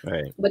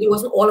 Right. But it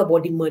wasn't all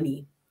about the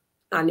money,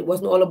 and it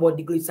wasn't all about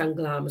the glitz and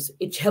glams.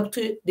 It helped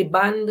to the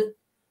band,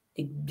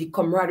 the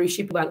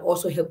camaraderie, and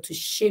also helped to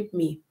shape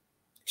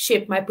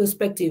my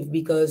perspective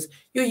because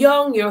you're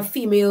young, you're a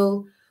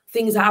female,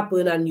 things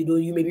happen, and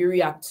you maybe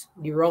react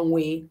the wrong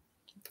way,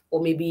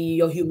 or maybe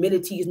your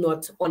humility is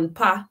not on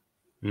par.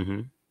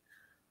 Mm-hmm.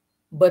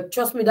 But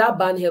trust me, that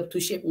band helped to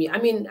shape me. I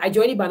mean, I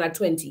joined the band at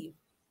 20.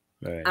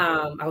 Right.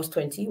 I was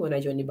 20 when I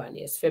joined the band.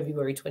 Yes,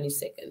 February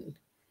 22nd.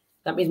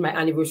 That means my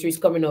anniversary is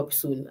coming up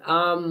soon.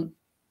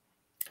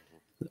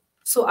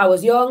 So I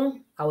was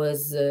young, I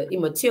was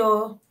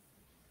immature,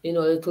 a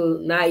little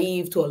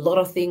naive to a lot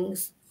of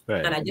things.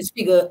 Right. And I just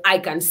figured I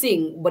can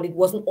sing, but it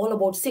wasn't all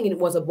about singing. It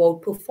was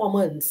about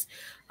performance,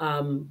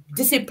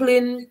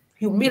 discipline,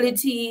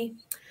 humility,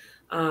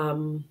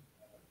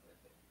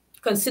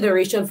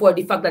 consideration for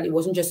the fact that it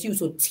wasn't just you.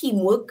 So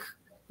teamwork,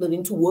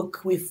 learning to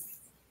work with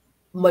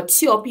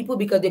mature people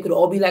because they could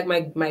all be like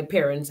my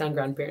parents and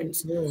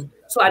grandparents.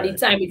 So at the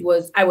time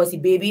I was the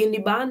baby in the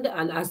band,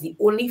 and as the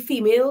only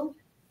female,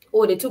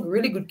 they took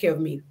really good care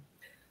of me.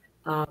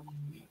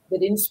 They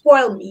didn't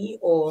spoil me,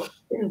 or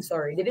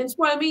sorry, they didn't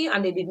spoil me,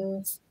 and they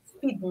didn't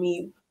feed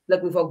me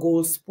like with a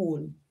gold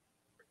spoon.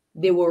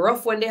 They were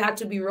rough when they had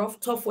to be rough,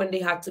 tough when they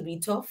had to be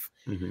tough.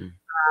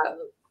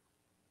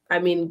 I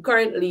mean,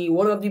 currently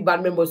one of the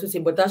band members would say,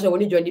 "But Tasha,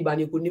 when you joined the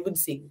band, you couldn't even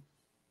sing."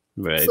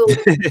 Right. So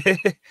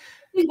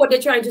I think what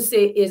they're trying to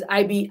say is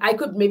I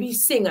could maybe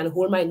sing and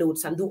hold my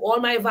notes and do all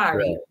my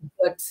vari,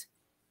 but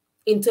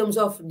in terms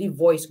of the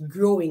voice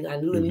growing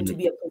and learning to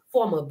be a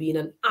performer, being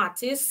an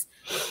artist,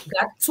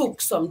 that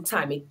took some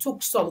time. It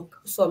took some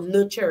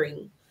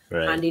nurturing.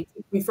 And it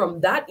took me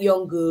from that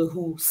young girl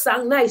who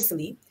sang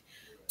nicely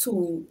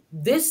to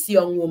this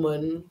young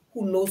woman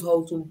who knows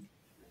how to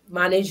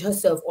manage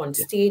herself on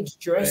stage,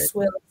 dress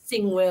well,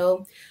 sing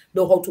well,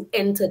 know how to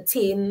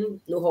entertain,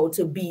 know how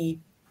to be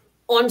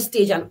on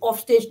stage and off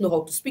stage, know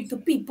how to speak to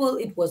people.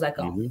 It was like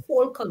a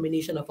whole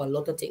combination of a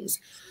lot of things.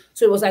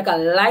 So it was like a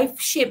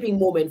life-shaping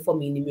moment for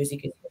me in the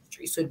music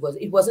industry. So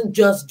it wasn't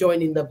just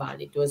joining the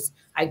band. It was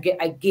I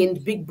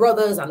gained big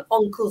brothers and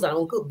uncles, and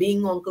uncle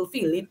being Uncle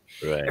Philip.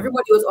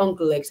 Everybody was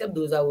uncle except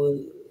those that were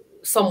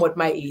somewhat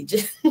my age.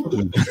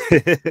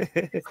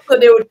 So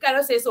they would kind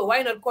of say, "So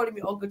why not calling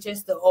me Uncle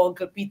Chester or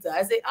Uncle Peter?"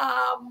 I say,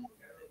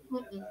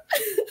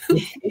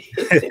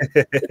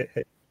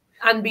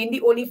 And being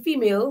the only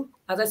female,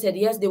 as I said,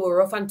 yes, they were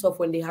rough and tough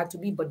when they had to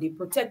be, but they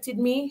protected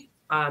me.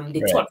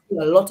 They taught me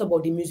a lot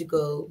about the music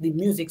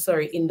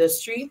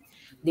industry.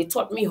 They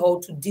taught me how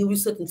to deal with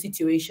certain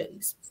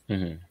situations.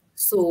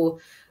 So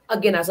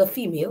again, as a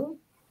female,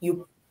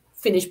 you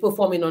finish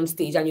performing on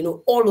stage, and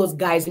all those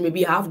guys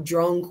maybe half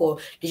drunk, or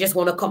they just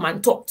want to come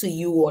and talk to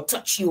you or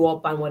touch you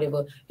up and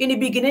whatever. In the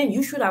beginning,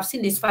 you should have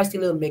seen this feisty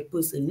little Meg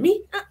person.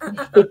 Me,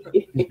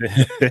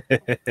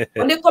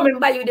 when they coming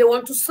by you, they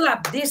want to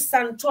slap this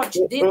and touch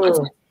this.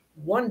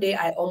 One day,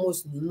 I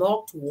almost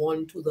knocked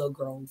one to the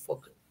ground for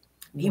good.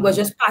 He was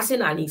just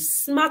passing, and he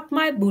smacked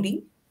my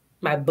booty,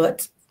 my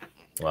butt.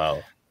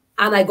 Wow.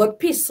 And I got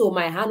pissed, so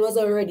my hand was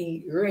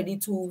already ready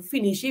to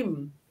finish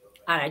him,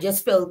 and I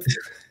just felt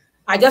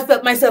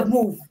myself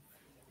move.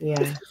 Yeah.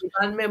 The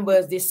band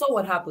members, they saw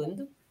what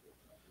happened,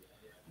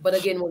 but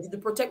again, wanted to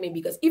protect me,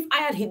 because if I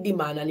had hit the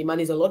man, and the man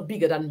is a lot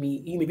bigger than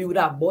me, he maybe would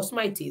have bust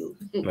my tail.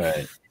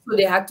 Right. So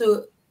they had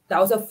to. That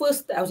was the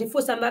first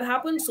time that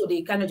happened. So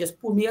they kind of just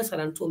pulled me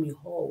aside and told me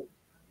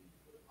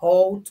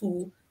how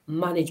to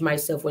manage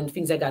myself when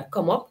things like that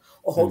come up,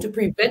 or how to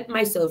prevent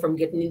myself from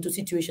getting into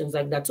situations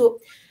like that. So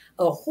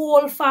a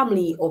whole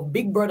family of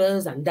big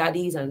brothers and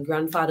daddies and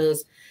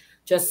grandfathers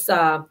just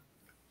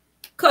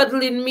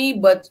cuddling me,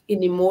 but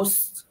in the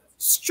most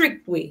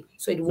strict way.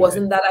 So it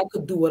wasn't that I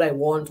could do what I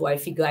want, or I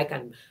figure I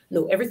can.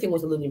 No, everything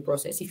was a learning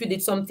process. If you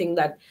did something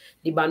that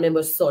the band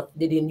members thought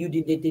they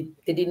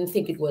didn't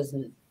think it was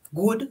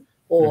good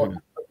or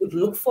a good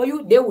look for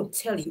you, they would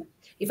tell you.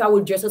 If I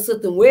would dress a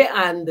certain way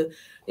and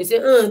they say,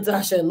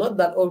 Tasha, not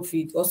that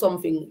outfit or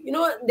something,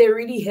 they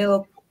really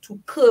help to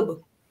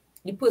curb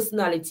the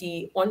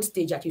personality on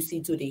stage that you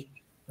see today.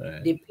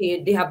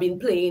 They have been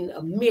playing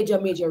a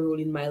major role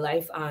in my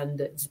life, and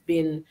it's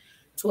been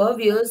 12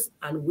 years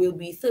and will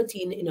be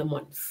 13 in a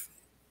month.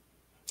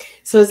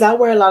 So is that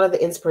where a lot of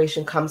the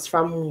inspiration comes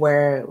from,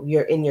 where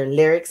you're in your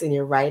lyrics and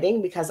your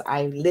writing? Because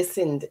I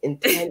listened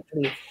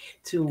intently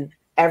to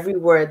every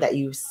word that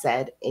you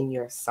said in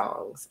your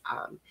songs.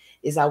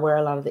 Is that where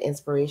a lot of the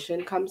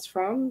inspiration comes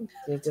from?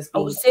 I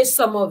would say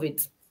some of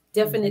it.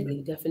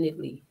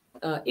 Definitely.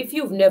 If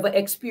you've never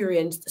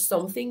experienced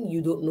something,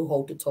 you don't know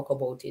how to talk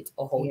about it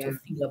or how to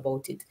feel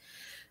about it.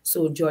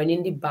 So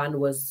joining the band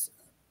was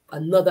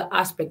another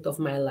aspect of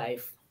my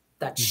life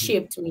that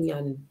shaped me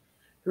and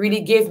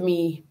really gave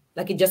me,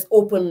 like, it just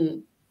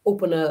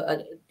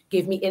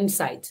gave me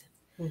insight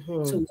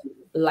to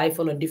life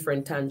on a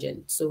different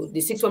tangent. So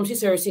the 616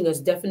 Serial Singers,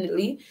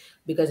 definitely,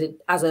 because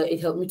it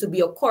helped me to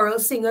be a choral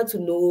singer, to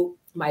know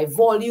my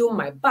volume,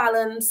 my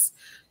balance.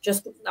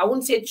 Just, I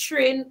wouldn't say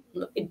train.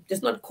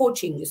 It's not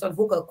coaching. It's not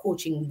vocal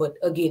coaching, but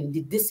again,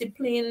 the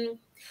discipline,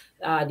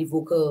 the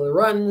vocal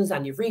runs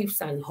and the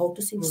riffs, and how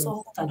to sing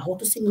soft and how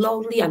to sing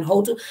loudly, and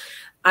how to.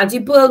 Auntie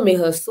Pearl, may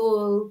her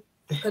soul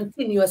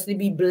continuously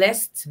be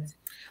blessed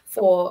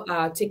for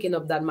taking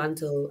up that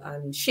mantle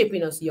and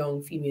shaping us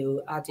young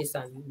female artists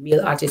and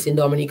male artists in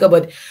Dominica.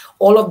 But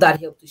all of that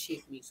helped to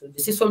shape me. So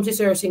this is from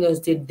Serial Singers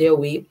did their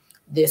way.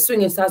 the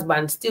Swinging Stars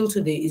band still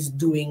today is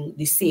doing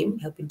the same,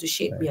 helping to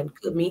shape me and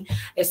curve me,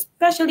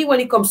 especially when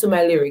it comes to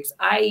my lyrics.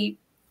 I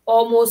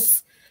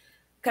almost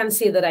can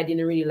say that I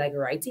didn't really like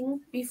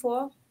writing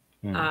before.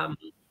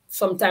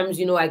 Sometimes,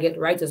 you know, I get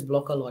writer's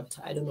block a lot.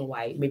 I don't know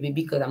why. Maybe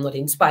because I'm not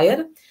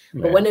inspired.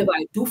 But whenever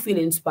I do feel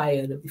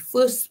inspired, the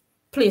first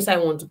place I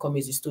want to come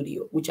is the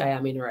studio, which I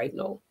am in right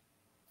now.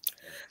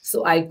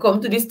 So I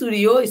come to the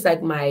studio. It's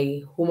like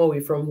my home away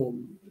from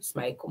home. It's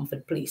my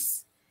comfort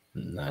place.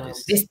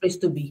 Nice. This place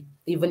to be.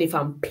 Even if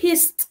I'm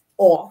pissed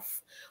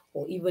off,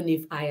 or even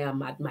if I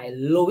am at my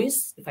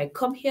lowest, if I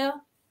come here,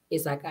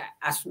 it's like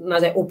as soon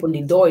as I open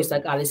the door, it's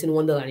like Alice in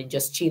Wonderland. It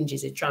just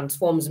changes. It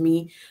transforms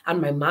me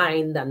and my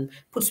mind and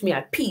puts me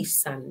at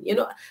peace. And, you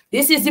know,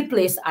 this is the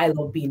place I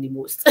love being the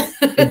most.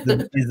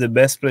 It's the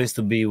best place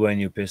to be when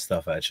you're pissed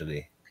off,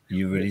 actually.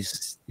 You really,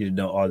 you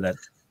know, all that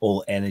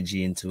old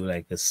energy into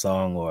like a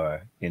song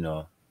or, you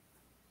know,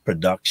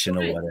 production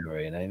or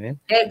whatever, you know what I mean?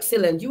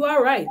 Excellent. You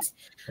are right.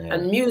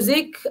 And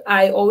music,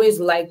 I always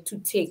like to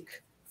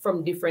take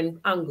from different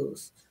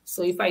angles.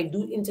 So if I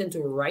do intend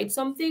to write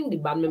something, the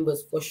band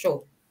members for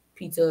sure,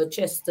 Peter,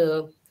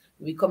 Chester,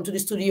 we come to the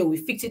studio, we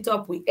fix it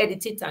up, we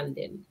edit it, and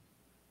then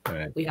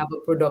we have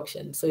a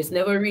production. So it's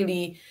never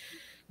really,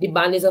 the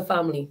band is a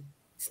family.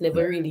 It's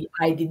never really,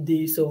 I did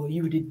this or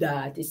you did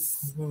that.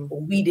 It's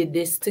we did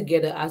this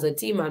together as a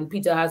team. And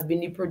Peter has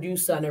been the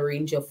producer and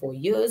arranger for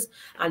years,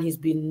 and he's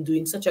been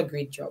doing such a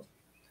great job.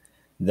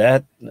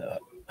 That,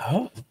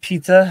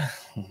 Peter.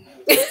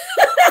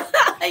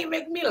 You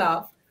make me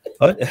laugh.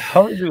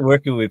 How is it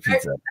working with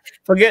Peter?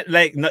 Forget,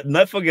 like,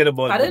 not forget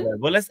about Pardon? the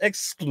band, but let's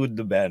exclude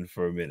the band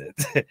for a minute.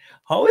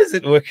 How is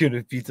it working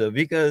with Peter?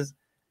 Because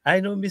I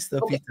know Mr.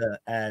 Peter,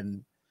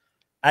 and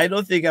I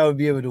don't think I would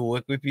be able to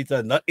work with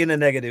Peter, not in a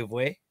negative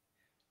way.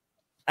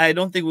 I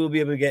don't think we'll be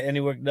able to get any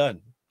work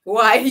done.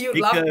 Why you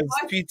because laughing?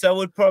 Peter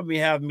would probably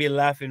have me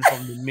laughing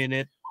from the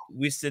minute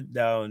we sit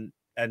down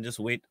and just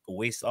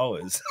waste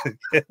hours.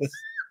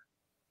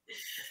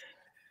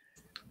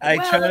 I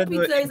try to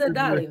do Peter is a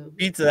darling.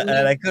 Peter, and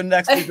I couldn't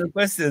ask Peter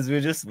questions. We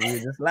were just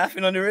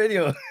laughing on the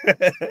radio.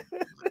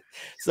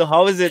 So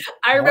how is it?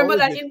 I remember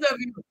that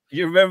interview.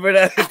 You remember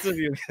that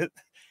interview?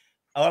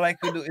 All I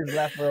could do is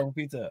laugh around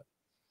Peter.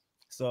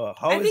 So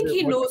I think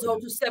he knows how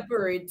to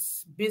separate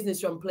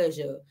business from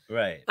pleasure.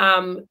 Right.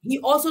 He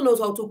also knows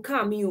how to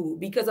calm you,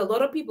 because a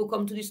lot of people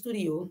come to the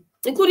studio,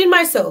 including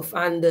myself,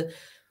 and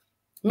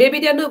maybe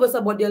they're nervous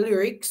about their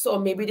lyrics, or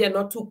maybe they're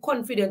not too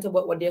confident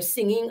about what they're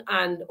singing,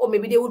 or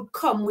maybe they would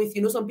come with,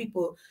 you know, some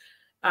people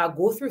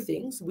go through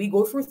things. We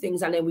go through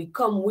things, and then we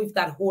come with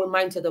that whole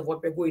mindset of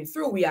what we're going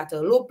through. We are at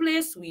a low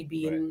place. We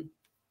be in,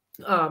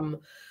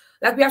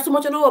 like we have so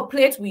much on our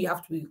plate. We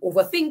have to be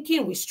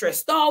overthinking. We're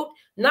stressed out.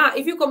 Now,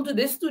 if you come to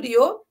this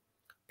studio,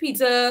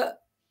 Peter,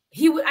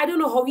 I don't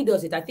know how he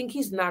does it. I think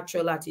he's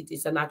natural at it.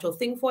 It's a natural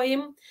thing for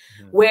him,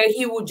 where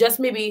he would just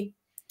maybe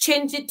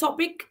change the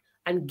topic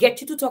and get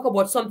you to talk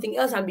about something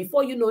else, and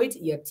before you know it,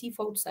 your teeth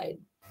outside.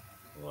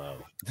 Wow.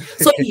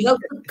 So he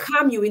helps to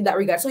calm you in that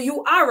regard. So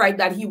you are right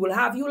that he will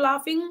have you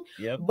laughing,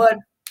 but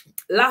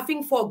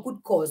laughing for a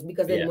good cause,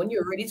 because then when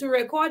you're ready to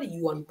record,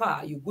 you on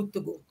par, you're good to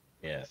go.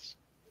 Yes.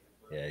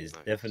 Yeah, he's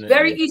definitely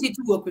very easy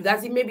to work with.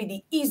 That's maybe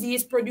the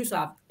easiest producer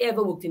I've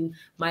ever worked in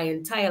my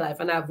entire life.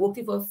 And I've worked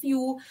with a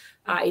few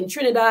in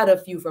Trinidad, a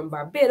few from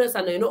Barbados,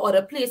 and, you know,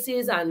 other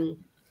places. And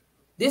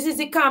this is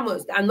the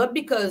calmest. And not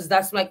because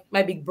that's like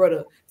my big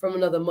brother from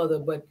another mother,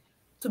 but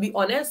to be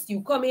honest,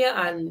 you come here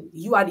and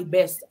you are the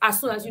best.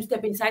 As soon as you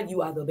step inside,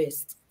 you are the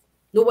best.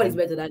 Nobody's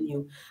better than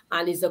you.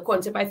 And it's a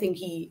concept I think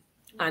he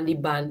and the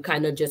band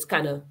kind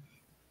of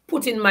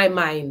put in my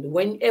mind.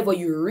 Whenever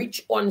you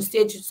reach on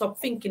stage, stop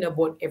thinking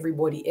about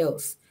everybody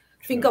else.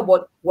 Think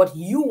about what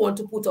you want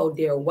to put out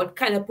there, what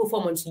kind of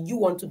performance you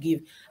want to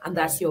give, and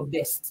that's your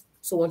best.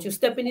 So once you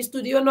step in the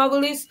studio,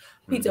 Novelist,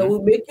 Peter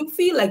will make you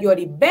feel like you're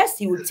the best.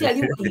 He will tell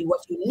you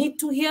what you need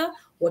to hear,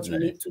 what you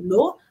need to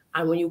know.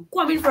 And when you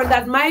come in front of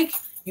that mic,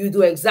 you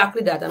do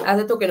exactly that. And as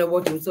I'm talking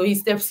about him, so he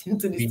steps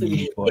into the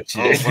studio. Oh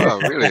wow,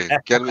 really?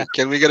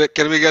 Can we get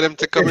him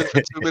to come in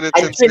for 2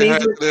 minutes and say hi?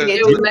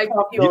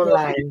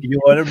 You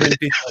want to bring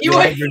Peter? You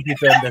want to bring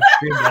Peter on the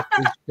screen? That's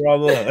his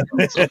problem.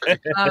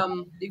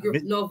 The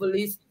group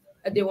Novelist,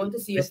 they want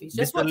to see your face.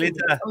 Just Mr.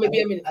 Later.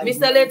 Maybe a minute.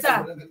 Mr.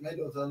 Later.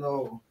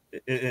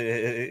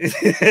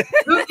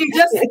 Look, you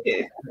just.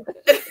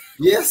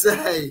 Yes,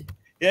 I.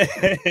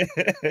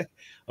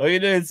 How you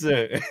doing,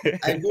 sir?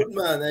 I good,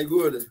 man. I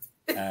good.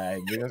 I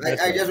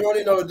just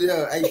running out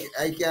there.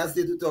 I can't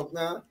stay to talk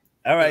now.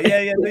 All right,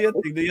 yeah,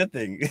 do your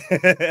thing.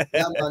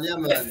 Yeah,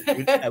 man.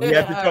 We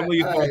have to trouble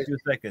you for a few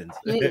seconds.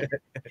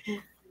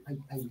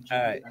 All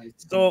right.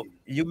 So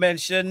you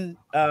mentioned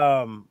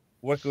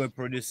working with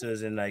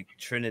producers in like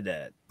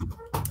Trinidad.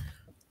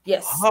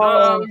 Yes.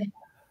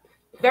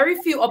 Very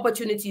few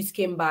opportunities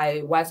came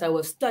by whilst I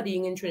was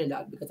studying in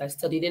Trinidad, because I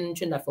studied in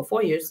Trinidad for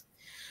 4 years.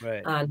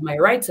 Right. And my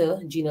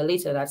writer, Gina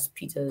Later, that's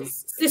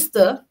Peter's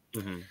sister,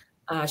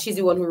 she's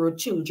the one who wrote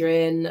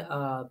Children,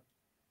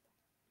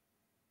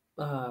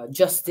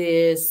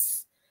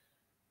 Justice,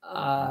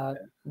 But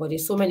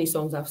there's so many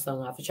songs I've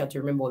sung. I have to try to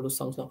remember all those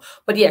songs now.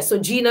 But yeah, so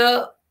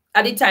Gina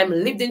at the time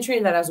lived in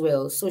Trinidad as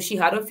well. So she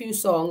had a few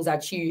songs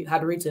that she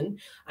had written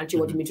and she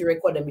wanted me to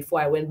record them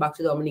before I went back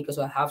to Dominica.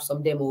 So I have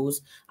some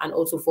demos and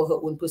also for her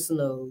own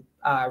personal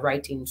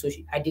writing. So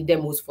I did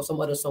demos for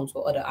some other songs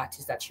for other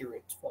artists that she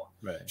wrote for.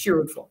 Right. She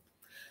wrote for.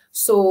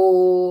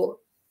 So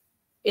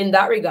in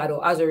that regard,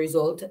 or as a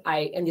result,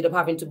 I ended up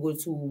having to go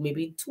to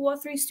maybe 2 or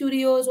 3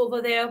 studios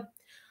over there.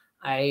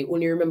 I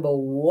only remember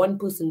one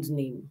person's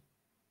name.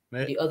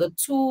 Right. The other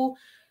 2,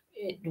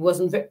 it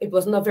wasn't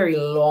a very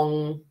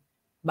long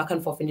back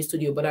and forth in the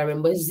studio, but I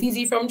remember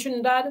ZZ from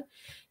Trinidad.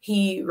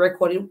 He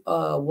recorded 1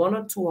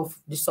 or 2 of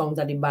the songs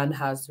that the band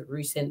has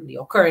recently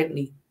or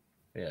currently.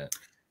 Yeah.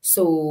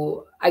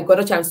 So I got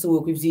a chance to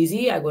work with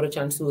ZZ. I got a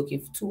chance to work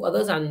with 2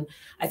 others, and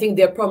I think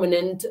they're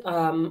prominent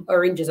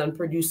arrangers and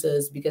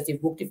producers because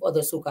they've worked with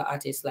other soca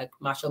artists like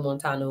Marshall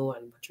Montano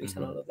and Patrice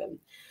and all of them.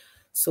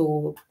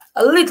 So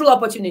a little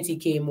opportunity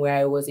came where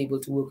I was able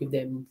to work with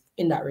them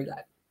in that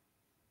regard.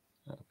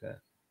 Okay.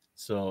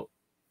 So,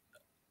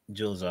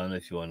 Jules, I don't know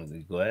if you want to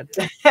go ahead.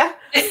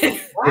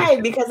 Why?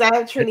 Because I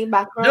have Trini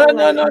background.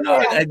 No.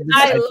 I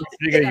just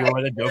figured you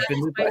want to jump in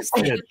the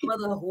question. My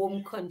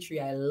home country.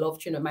 I love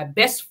Trinidad. My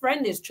best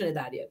friend is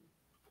Trinidadian.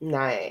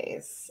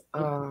 Nice.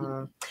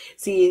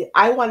 See,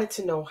 I wanted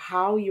to know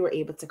how you were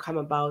able to come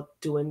about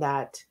doing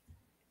that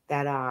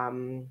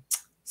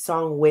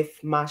song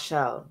with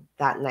Marshall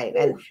that night,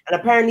 and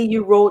apparently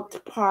you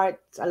wrote a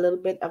little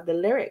bit of the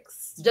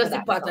lyrics. Just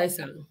the part I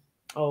sang.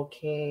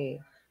 Okay.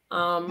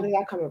 How did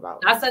that come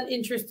about? That's an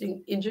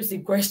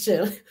interesting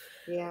question.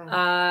 Yeah.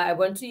 I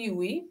went to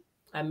UE.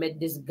 I met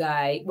this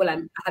guy. Well,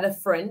 I had a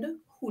friend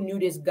who knew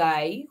this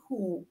guy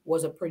who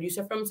was a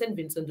producer from St.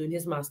 Vincent doing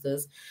his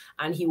master's,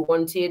 and he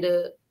wanted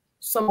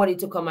somebody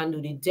to come and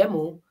do the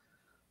demo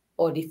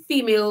or the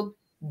female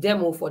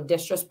demo for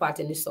Destra's part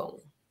in the song.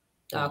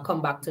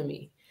 Come Back to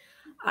Me.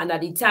 And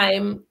at the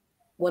time,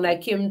 when I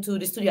came to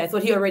the studio, I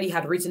thought he already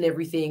had written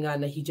everything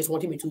and he just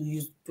wanted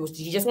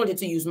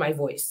to use my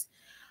voice.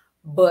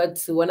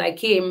 But when I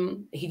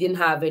came, he didn't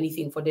have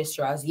anything for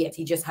Destra as yet.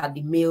 He just had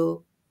the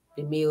male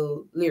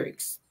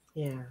lyrics.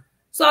 Yeah.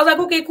 So I was like,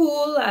 okay,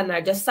 cool. And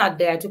I just sat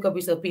there. I took a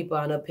piece of paper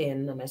and a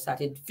pen and I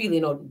started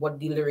feeling out what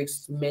the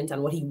lyrics meant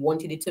and what he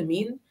wanted it to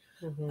mean.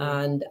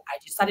 And I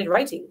just started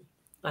writing.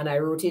 And I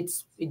wrote it.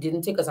 It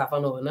didn't take us half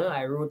an hour. No?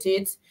 I wrote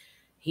it.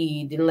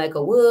 He didn't like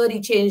a word.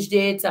 He changed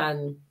it.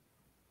 And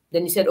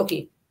then he said,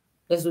 okay,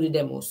 let's do the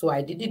demo. So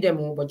I did the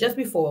demo, but just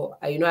before,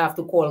 I have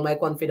to call my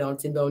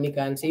confidants in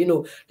Dominica and say,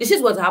 this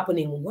is what's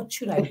happening. What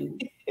should I do?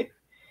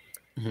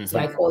 So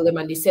I called them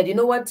and they said, you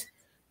know what?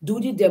 Do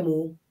the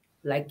demo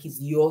like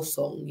it's your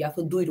song. You have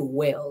to do it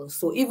well.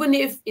 So even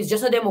if it's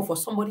just a demo for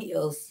somebody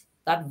else,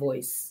 that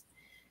voice,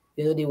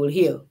 they will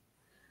hear.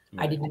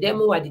 I did the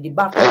demo, I did the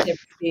backup,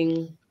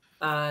 everything.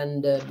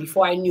 And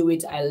before I knew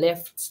it, I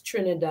left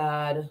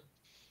Trinidad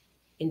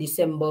in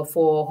December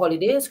for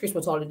holidays,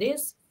 Christmas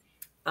holidays.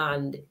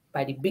 And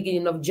by the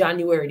beginning of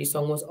January, the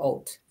song was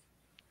out.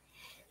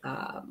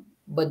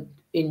 But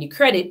in the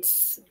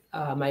credits,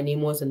 my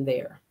name wasn't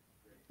there.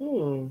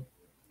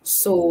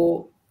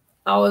 So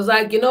I was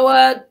like, you know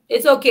what?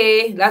 It's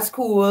okay. That's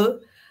cool.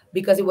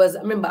 Because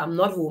remember, I'm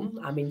not home.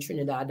 I'm in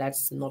Trinidad.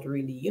 That's not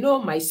really,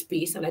 my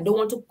space. And I don't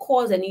want to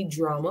cause any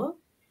drama.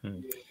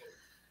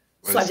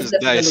 So I just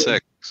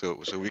dissect. So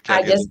we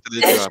can't get into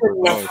the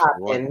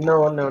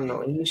drama.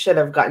 No. You should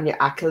have gotten your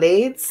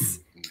accolades.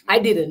 I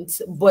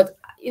didn't. But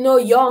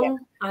young,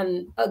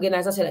 and again,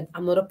 as I said,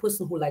 I'm not a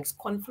person who likes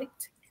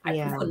conflict. I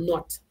prefer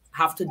not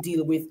have to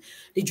deal with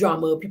the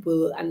drama,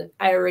 people, and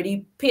I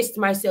already paced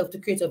myself to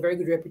create a very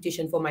good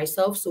reputation for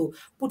myself. So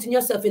putting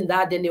yourself in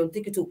that, then they'll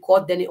take you to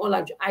court, then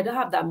I don't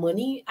have that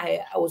money. I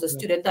was a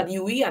student at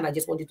UE and I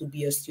just wanted to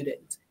be a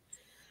student.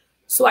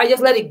 So I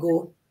just let it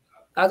go.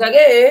 I was like,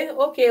 hey,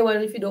 okay, well,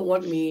 if you don't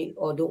want me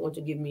or don't want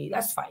to give me,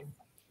 that's fine.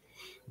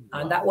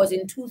 And that was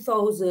in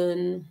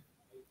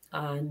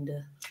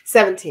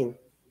 2017.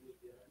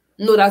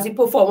 No, that's the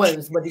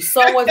performance, but the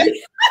song was.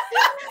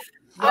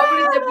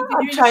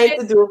 I'm trying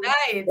to do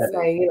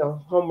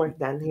homework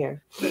done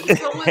here.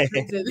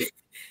 The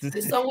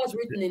song was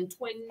written in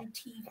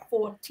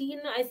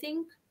 2014, I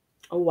think.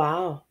 Oh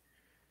wow!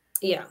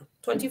 Yeah,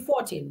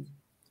 2014,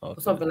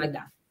 or something like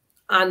that.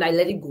 And I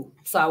let it go.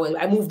 So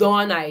I moved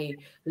on. I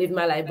lived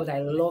my life, but I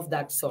love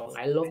that song.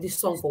 I love this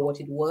song for what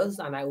it was,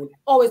 and I would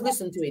always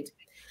listen to it.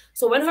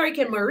 So when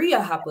Hurricane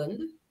Maria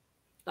happened,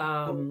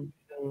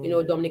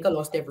 Dominica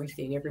lost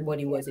everything.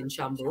 Everybody was in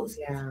shambles.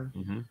 Yeah.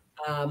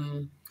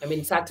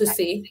 Sad to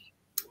say,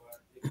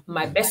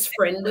 my best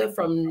friend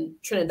from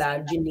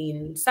Trinidad,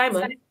 Janine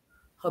Simon,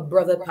 her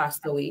brother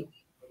passed away.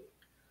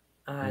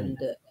 And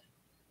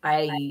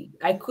I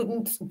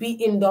couldn't be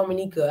in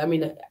Dominica. I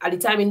mean, at the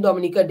time in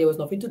Dominica, there was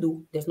nothing to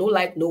do. There's no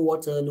light, no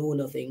water, no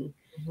nothing.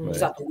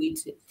 Just have to wait.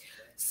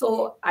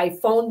 So I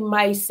found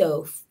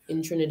myself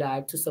in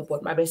Trinidad to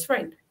support my best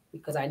friend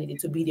because I needed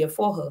to be there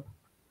for her.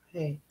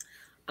 Hey.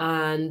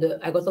 And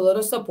I got a lot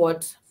of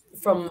support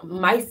from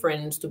my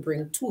friends to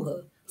bring to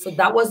her. So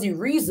that was the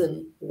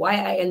reason why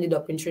I ended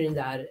up in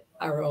Trinidad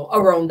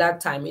around that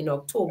time in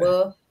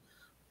October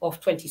of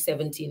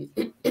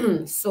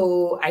 2017.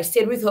 So I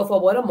stayed with her for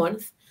about a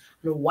month.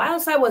 And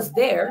whilst I was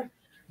there,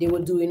 they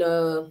were doing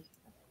a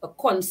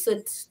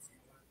concert,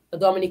 a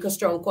Dominica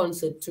Strong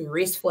concert to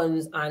raise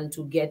funds and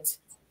to get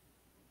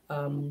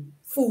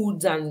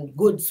foods and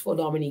goods for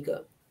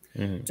Dominica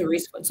to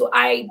raise funds. So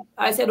I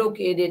said,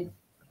 okay, Gina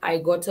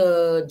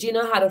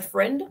had a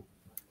friend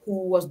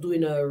who was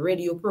doing a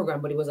radio program,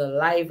 but it was a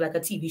live, like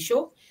a TV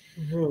show.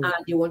 And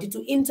they wanted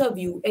to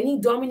interview any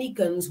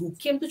Dominicans who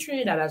came to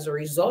Trinidad as a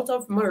result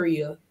of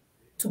Maria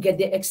to get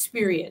their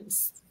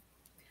experience.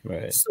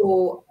 Right.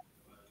 So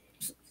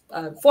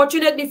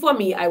fortunately for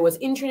me, I was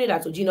in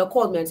Trinidad. So Gina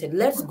called me and said,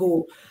 let's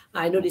go.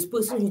 I know this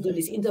person who's doing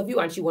this interview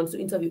and she wants to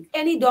interview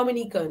any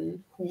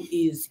Dominican who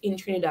is in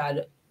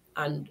Trinidad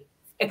and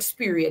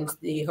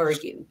experienced the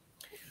hurricane.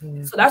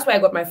 So that's why I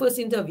got my first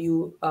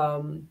interview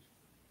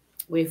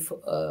with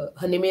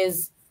her name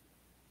is,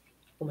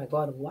 oh my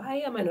God, why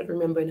am I not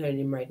remembering her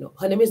name right now?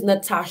 Her name is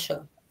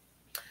Natasha.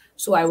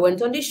 So I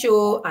went on the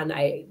show and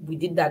we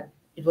did that.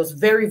 It was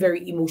very,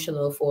 very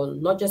emotional for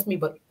not just me,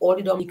 but all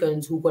the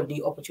Dominicans who got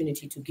the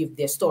opportunity to give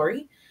their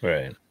story.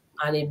 Right.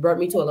 And it brought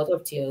me to a lot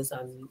of tears.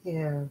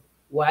 And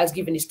while I was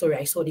giving the story,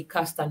 I saw the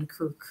cast and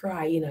crew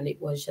crying, and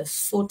it was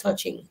just so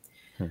touching.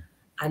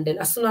 And then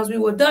as soon as we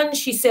were done,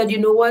 she said, you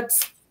know what?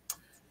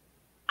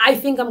 I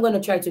think I'm going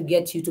to try to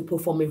get you to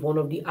perform with one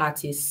of the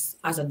artists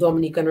as a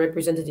Dominican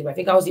representative. I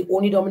think I was the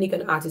only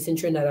Dominican artist in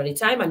Trinidad at the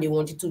time, and they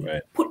wanted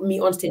to put me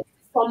on stage,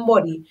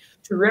 somebody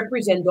to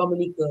represent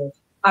Dominica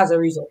as a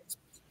result.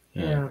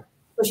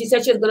 So she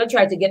said she was going to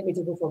try to get me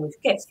to perform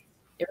with Kes.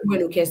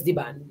 Everyone who Kes the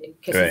band.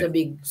 Kes is a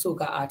big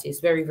soca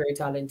artist, very, very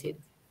talented.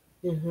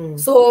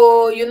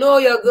 So, you know,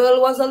 your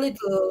girl was a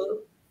little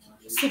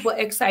super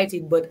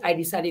excited, but I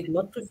decided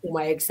not to show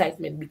my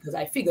excitement because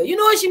I figured, you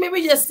know, she may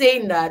be just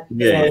saying that.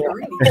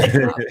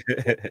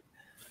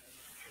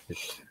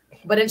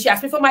 But then she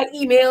asked me for my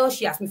email.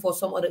 She asked me for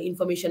some other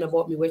information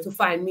about me, where to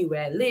find me,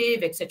 where I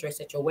live, etc.,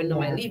 etc. When am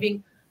I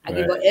leaving? I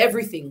gave her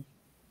everything.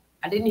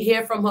 I didn't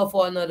hear from her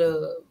for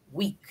another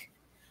week.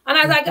 And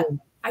I was like,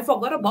 I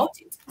forgot about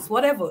it. It's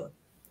whatever.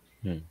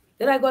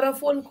 Then I got a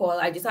phone call.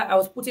 I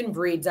was putting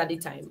braids at the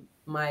time.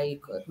 My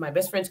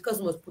best friend's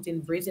cousin was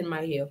putting braids in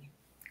my hair.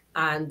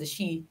 And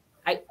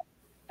I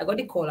got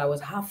the call. I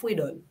was halfway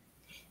done.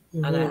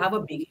 And I have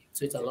a big head,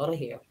 so it's a lot of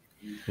hair.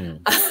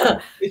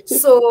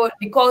 So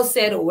the call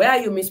said, where are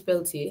you, Miss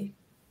Peltier?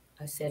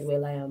 I said,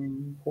 well, I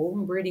am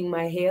home braiding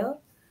my hair.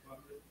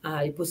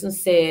 The person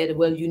said,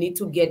 well, you need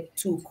to get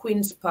to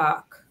Queen's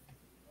Park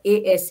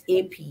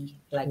ASAP,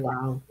 like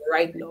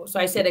right now. So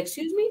I said,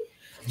 excuse me?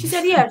 She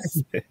said,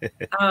 yes.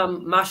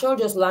 Marshall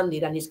just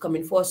landed and he's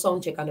coming for a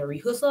sound check and a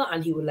rehearsal,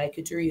 and he would like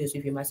you to rehearse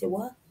with him. I said,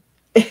 what?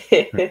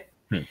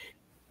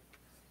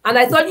 And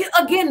I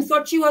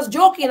thought she was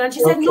joking. And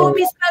she said, no,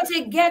 Miss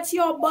Peltier, get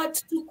your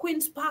butt to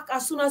Queen's Park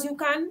as soon as you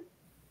can.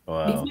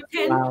 Wow.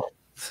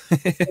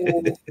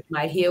 So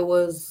my hair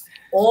was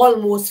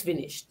almost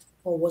finished.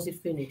 Or was it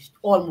finished?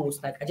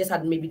 Almost. Like I just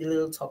had maybe the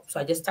little top. So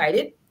I just tied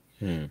it.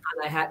 And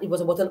it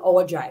was about an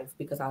hour drive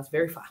because I was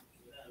very far.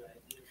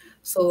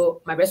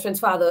 So my best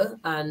friend's father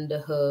and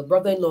her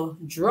brother-in-law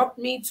dropped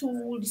me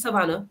to the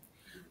savannah.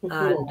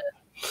 And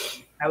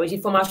I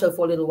waited for Marshall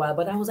for a little while,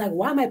 but I was like,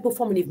 why am I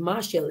performing with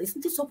Marshall?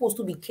 Isn't it supposed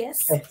to be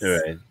Kes?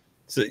 Right.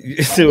 So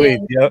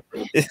wait,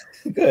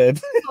 good.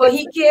 So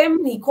he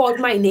came, he called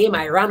my name.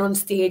 I ran on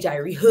stage, I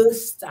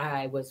rehearsed.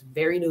 I was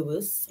very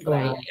nervous, but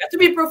I had to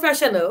be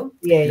professional.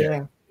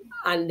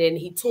 And then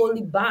he told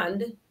the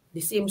band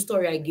the same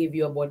story I gave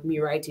you about me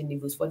writing the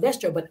verse for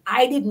Destra, but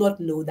I did not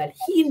know that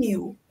he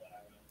knew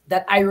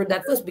that I wrote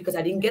that first because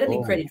I didn't get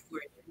any credit for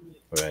it.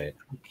 Right.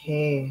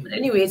 Okay. But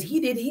anyways, he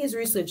did his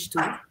research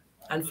too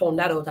and found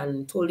that out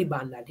and told the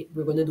band that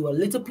we're going to do a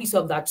little piece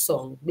of that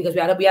song because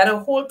we had a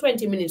whole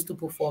 20 minutes to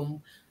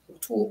perform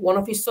one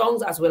of his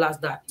songs as well as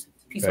that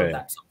piece of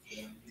that song.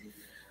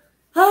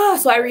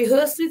 So I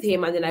rehearsed with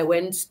him, and then I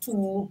went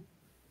to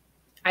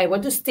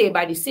stay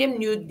by the same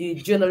the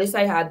journalist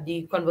I had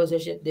the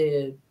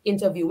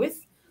interview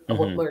with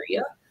about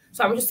Maria.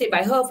 So I went to stay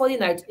by her for the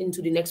night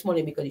into the next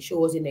morning because the show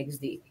was the next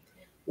day.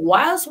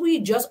 Whilst we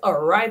just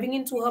arriving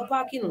into her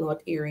parking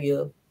lot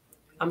area,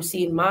 I'm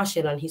seeing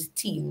Marshall and his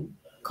team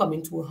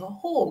coming to her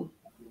home.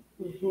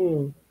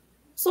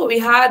 So I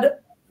had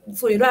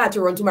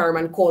to run to my room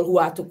and call who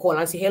I had to call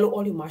and say, hello,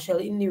 Ollie, Marshall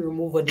in the room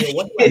over there.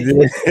 What do I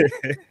do?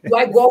 Do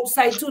I go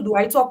outside too? Do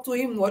I talk to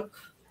him? What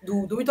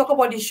do we talk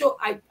about the show?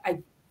 I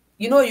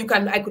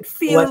could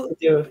feel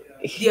the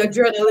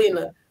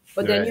adrenaline.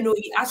 But then,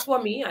 he asked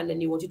for me and then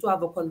he wanted to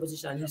have a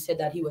conversation. He said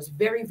that he was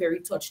very, very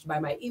touched by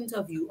my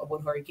interview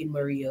about Hurricane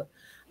Maria.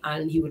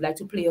 And he would like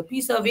to play a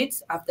piece of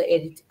it after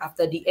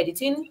the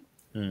editing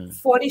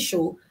for the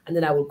show. And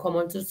then I'll come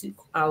onto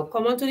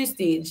the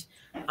stage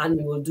and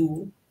we will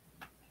do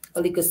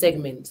a little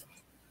segment.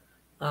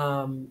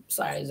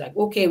 So I was like,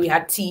 okay, we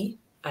had tea.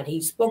 And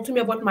he spoke to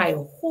me about my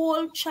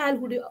whole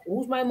childhood.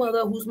 Who's my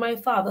mother? Who's my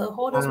father?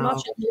 How does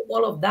Marshall do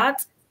all of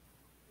that?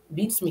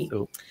 beats me.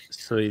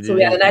 So he So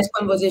we had a didn't. nice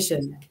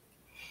conversation.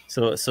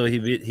 So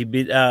he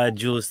beat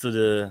Jules to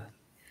the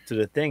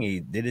thing.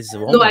 He did his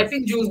No, I homework.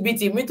 think Jules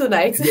beat him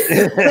tonight.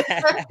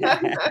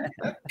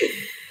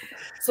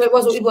 So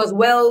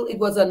it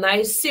was a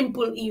nice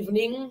simple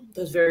evening. It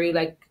was very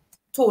like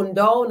toned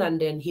down, and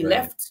then he Right.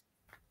 left.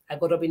 I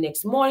got up the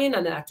next morning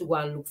and then I had to go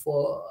and look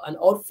for an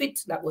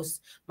outfit. That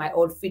was my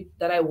outfit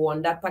that I wore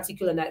that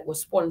particular night was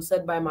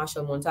sponsored by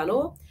Marshall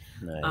Montano.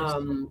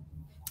 Nice.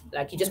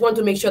 Like he just wanted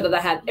to make sure that I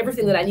had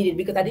everything that I needed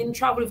because I didn't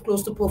travel with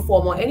clothes to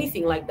perform or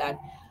anything like that.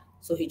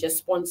 So he just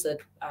sponsored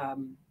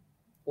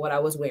what I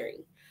was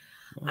wearing.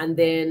 And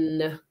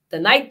then the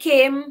night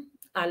came,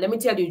 and let me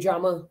tell you,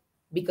 drama,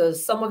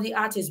 because some of the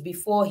artists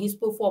before his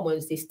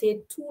performance, they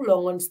stayed too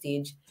long on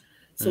stage.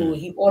 So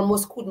he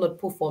almost could not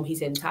perform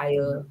his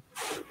entire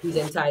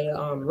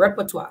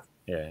repertoire.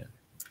 Yeah.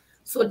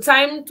 So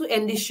time to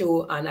end the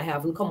show, and I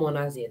haven't come on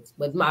as yet.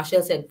 But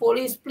Marshall said,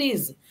 "Police,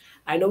 please.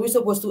 I know we're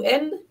supposed to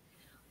end,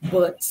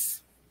 but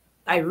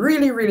I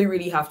really, really,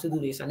 really have to do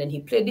this." And then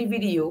he played the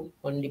video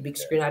on the big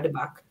screen at the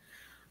back.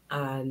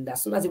 And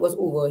as soon as it was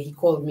over, he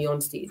called me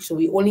on stage. So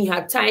we only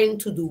had time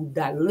to do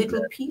that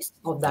little piece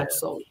of that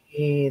song.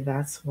 Hey,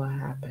 that's what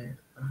happened.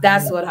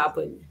 That's what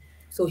happened.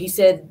 So he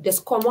said,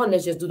 "Just come on,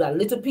 let's just do that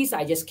little piece."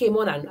 I just came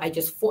on and I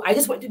just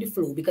went to the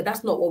flow because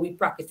that's not what we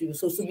practiced. It was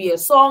supposed to be a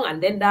song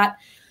and then that,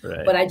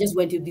 but I just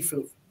went to the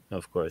flow.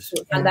 Of course.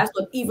 So, and that's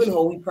not even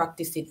how we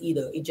practiced it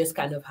either. It just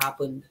kind of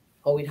happened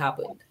how it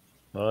happened.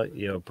 Well,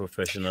 you're a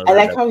professional. I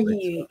like how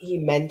he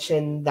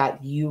mentioned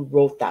that you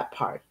wrote that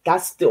part.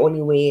 That's the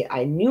only way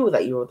I knew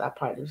that you wrote that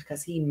part,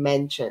 because he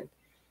mentioned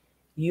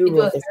you It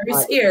wrote was this very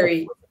part.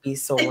 scary. Be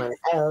someone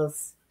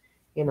else,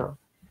 you know.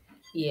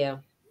 Yeah.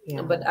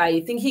 Yeah. But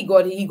I think he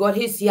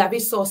have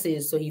his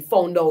sources, so he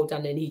found out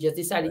and then he just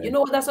decided, you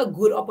know what, that's a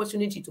good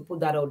opportunity to put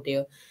that out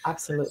there.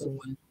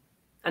 Absolutely.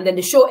 And then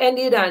the show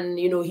ended and,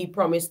 you know, he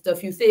promised a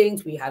few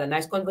things. We had a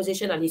nice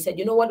conversation and he said,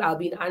 "You know what, I'll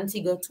be in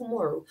Antigua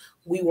tomorrow.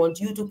 We want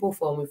you to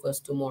perform with us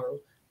tomorrow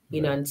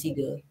in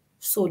Antigua."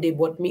 So they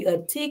bought me a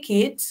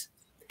ticket.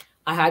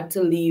 I had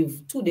to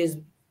leave 2 days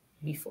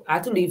before. I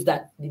had to leave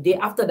that the day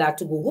after that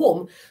to go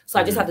home. So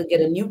I just had to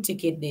get a new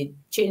ticket. They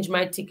changed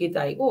my ticket.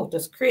 It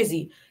was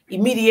crazy.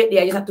 Immediately,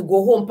 I just had to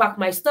go home, pack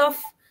my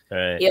stuff,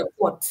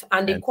 airport.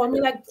 And they called me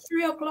like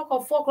 3 o'clock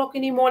or 4 o'clock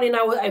in the morning.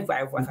 I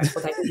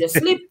thought I could just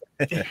sleep.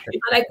 And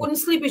I couldn't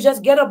sleep. It's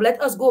just get up, let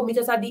us go, meet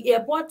us at the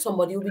airport.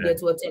 Somebody will be there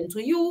to attend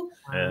to you.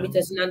 Meet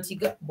us in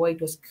Antigua. Boy,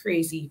 it was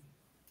crazy.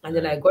 And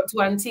then I got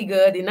to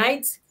Antigua the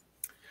night.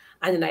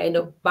 And then I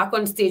ended up back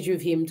on stage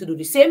with him to do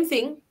the same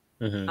thing.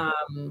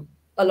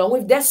 Along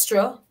with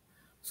Destra.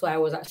 So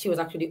she was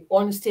actually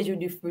on stage with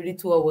the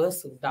two of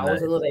us. So that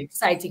was another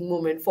exciting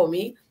moment for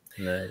me.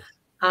 Nice.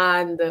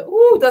 And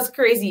that's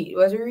crazy. It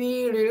was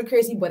really, really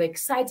crazy, but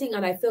exciting.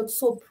 And I felt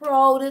so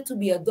proud to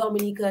be a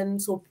Dominican,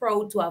 so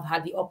proud to have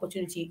had the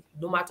opportunity,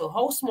 no matter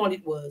how small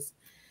it was,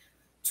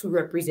 to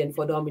represent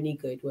for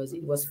Dominica. It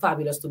was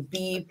fabulous to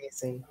be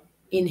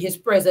in his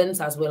presence,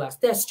 as well as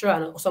Destra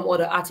and some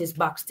other artists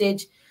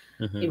backstage.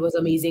 It was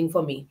amazing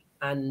for me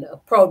and a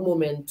proud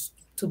moment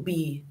to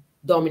be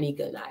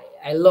Dominican.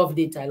 I loved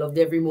it. I loved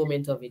every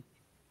moment of it.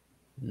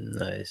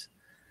 Nice.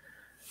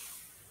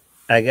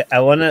 I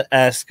want to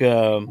ask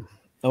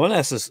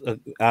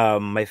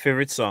my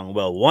favorite song.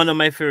 Well, one of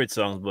my favorite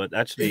songs, but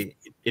actually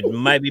it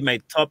might be my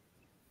top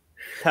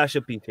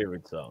Tasha P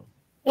favorite song.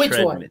 Which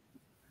Treadmill.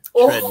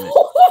 one?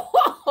 Treadmill.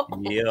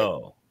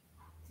 Yo.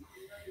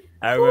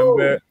 I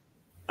remember,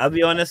 I'll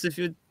be honest with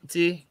you,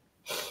 T,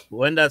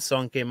 when that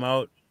song came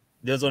out,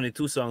 there's only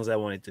 2 songs I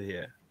wanted to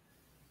hear.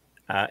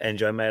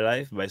 Enjoy My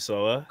Life by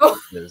Soa.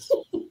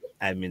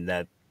 I mean,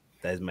 that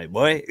is my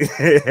boy.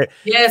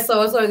 Yes,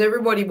 Soa is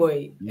everybody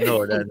boy.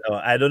 No,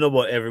 I don't know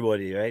about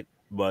everybody, right?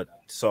 But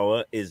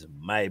Soa is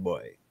my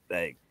boy.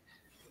 Like,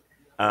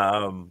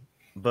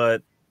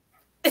 but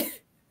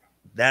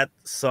that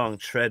song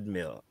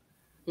Treadmill.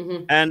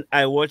 And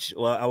I watched.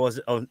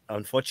 Well,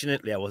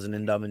 unfortunately I wasn't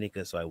in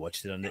Dominica, so I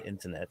watched it on the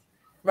internet.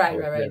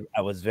 Right.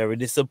 I was very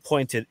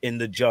disappointed in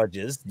the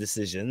judges'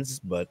 decisions,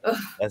 but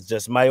that's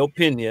just my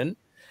opinion.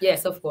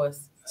 Yes, of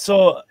course.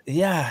 So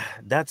yeah,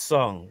 that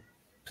song.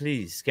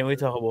 Please, can we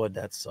talk about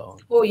that song?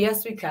 Oh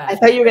yes, we can. I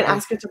thought you were gonna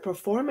ask her to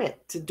perform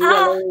it, to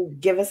do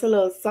give us a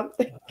little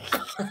something.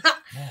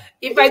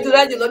 If I do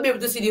that, you'll not be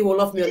able to see the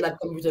whole of me on that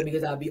computer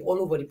because I'll be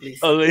all over the place.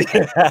 Oh,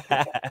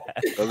 yeah.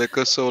 A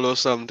little solo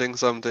something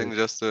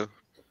just to.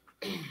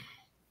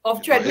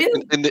 Of Treadmill?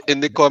 In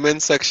the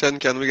comment section,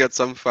 can we get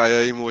some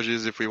fire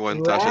emojis if we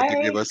want Tasha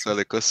to give us a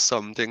little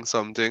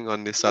something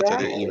on this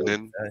Saturday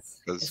evening?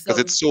 Because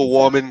it's so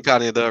warm in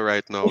Canada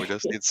right now. We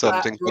just need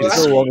something.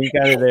 It's so warm in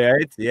Canada,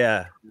 right?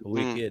 Yeah,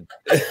 wicked.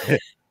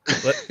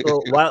 But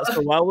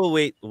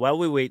while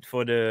we wait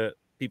for the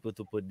people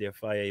to put their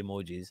fire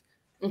emojis,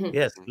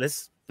 yes,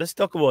 let's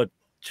talk about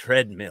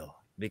Treadmill,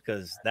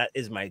 because that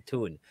is my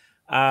tune.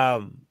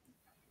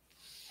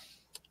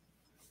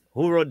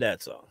 Who wrote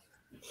that song?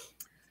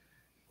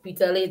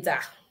 Peter Later.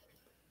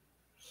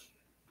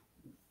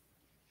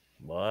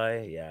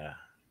 Boy, yeah.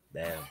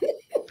 Damn.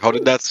 How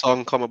did that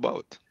song come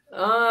about?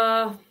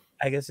 I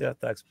guess you have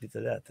to ask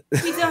Peter that.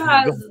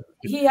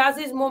 Peter has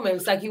his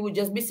moments, like he would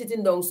just be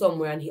sitting down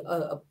somewhere and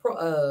a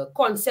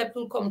concept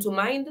will come to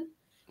mind.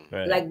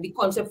 Right. Like the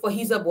concept for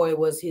He's a Boy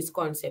was his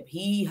concept.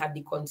 He had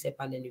the concept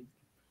and then he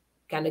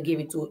kind of gave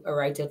it to a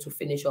writer to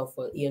finish off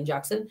for Ian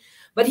Jackson.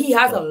 But he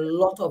has a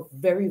lot of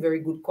very, very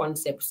good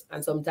concepts.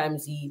 And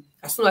sometimes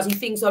as soon as he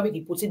thinks of it,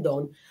 he puts it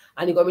down.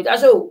 And he goes,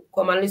 Tasha,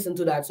 come and listen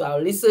to that. So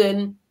I'll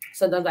listen.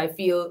 Sometimes I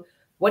feel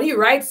what he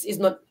writes is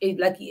not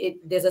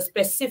there's a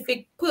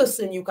specific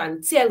person you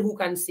can tell who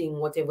can sing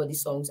whatever the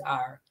songs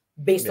are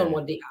based on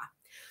what they are.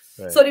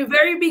 Right. So the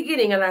very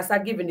beginning, and I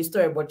start giving the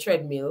story about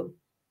treadmill,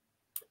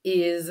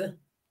 is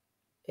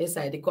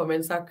inside the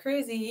comments are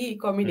crazy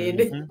coming in.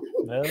 They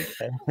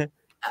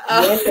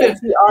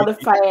see all the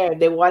fire.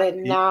 They want it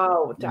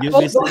now.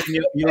 You'll be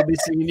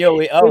singing your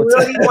way out. They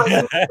really want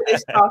you to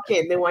finish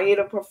talking. They want you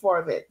to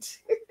perform it.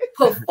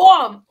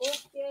 Perform.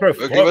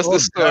 Okay. Give us the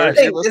story.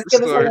 Give us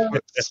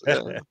the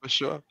story. For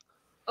sure.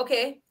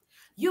 Okay.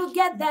 You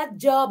get that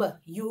job.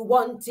 You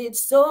want it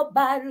so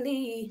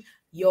badly.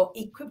 Your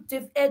equipped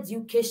with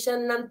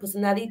education and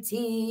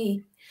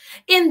personality.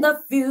 In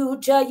the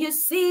future, you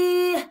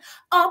see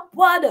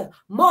upward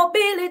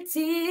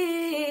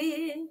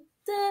mobility.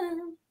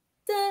 Dun,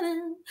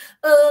 dun,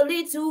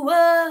 early to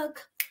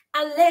work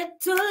and late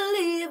to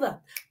leave,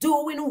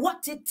 doing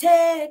what it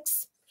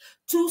takes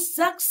to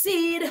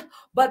succeed.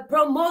 But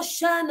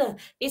promotion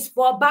is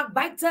for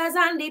backbiters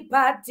and the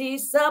party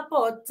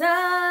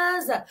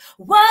supporters.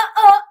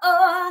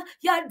 Whoa,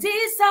 you're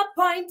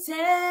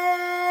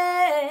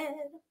disappointed,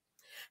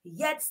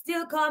 yet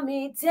still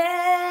committed,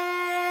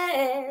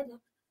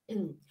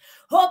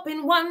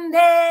 hoping one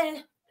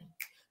day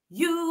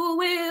you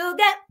will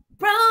get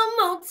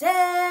promoted.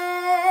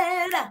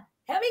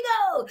 Here we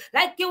go,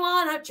 like you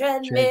on a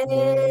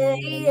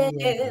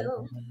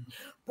treadmill,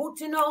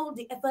 putting all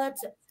the effort,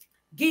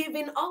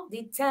 giving all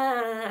the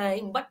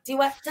time, but you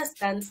have to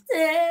stand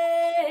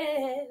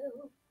still.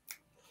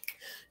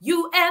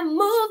 You are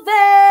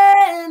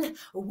moving,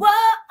 whoa,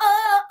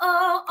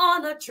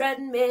 on a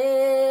treadmill.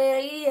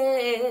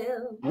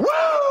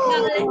 Your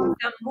legs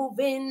are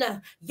moving,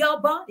 your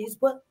body's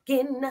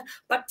working,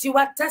 but you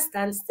are to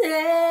stand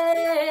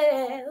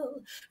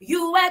still.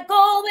 You are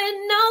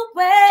going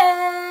nowhere.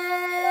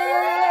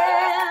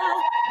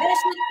 They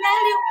should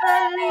tell you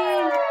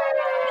early.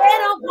 They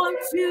don't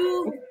want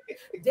you.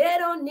 They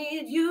don't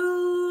need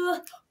you,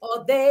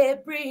 or they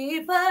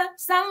prefer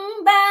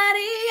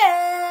somebody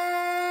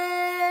else.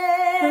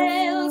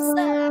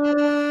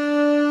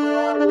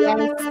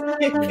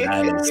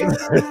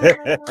 Nice.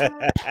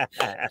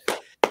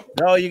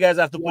 No, you guys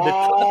have to put the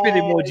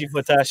clapping emoji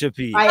for Tasha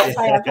P.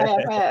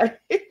 Fire.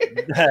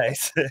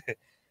 Nice.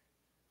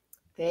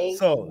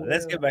 So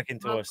let's get back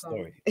into our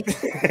story.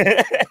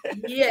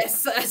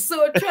 Yes.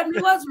 So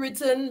Treadmill was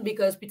written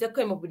because Peter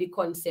came up with the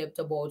concept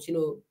about,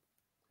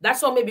 that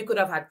song maybe could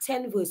have had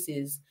 10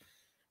 verses.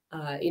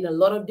 In a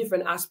lot of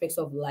different aspects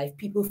of life,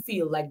 people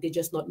feel like they're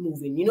just not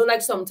moving.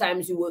 Like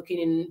sometimes you're working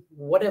in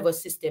whatever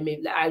system.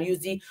 I'll use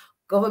the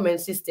government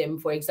system,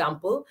 for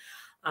example.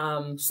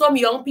 Some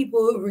young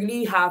people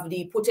really have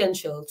the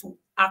potential to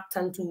act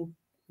and to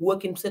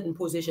work in certain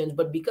positions,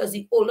 but because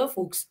the older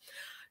folks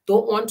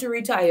don't want to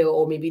retire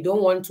or maybe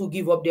don't want to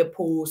give up their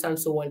posts and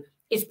so on,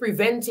 it's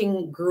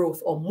preventing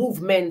growth or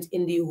movement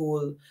in the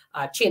whole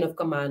chain of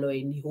command or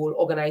in the whole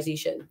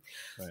organization.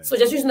 Right. So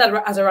just using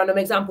that as a random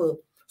example.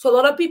 So a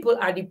lot of people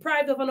are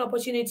deprived of an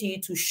opportunity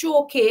to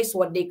showcase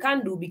what they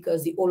can do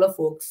because the older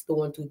folks don't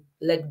want to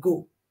let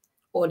go,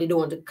 or they don't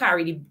want to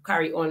carry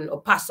on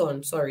or pass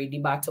on, the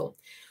baton.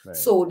 Right.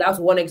 So that's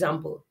one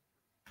example.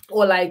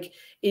 Or like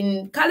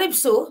in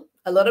Calypso,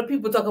 a lot of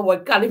people talk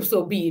about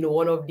Calypso being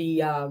one of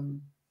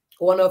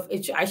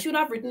I should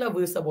have written a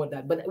verse about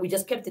that, but we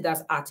just kept it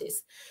as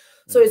artists.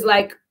 So it's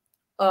like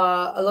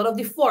a lot of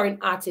the foreign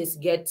artists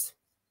get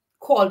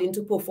called in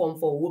to perform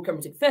for World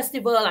Music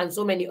Festival and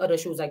so many other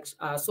shows like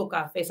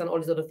Soca Fest and all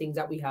these other things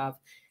that we have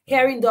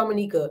here in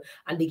Dominica,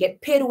 and they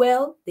get paid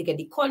well, they get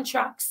the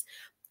contracts,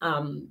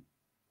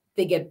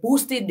 they get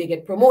boosted, they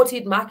get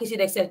promoted, marketed,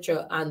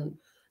 etc. And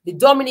the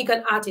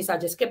Dominican artists are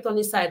just kept on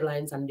the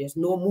sidelines, and there's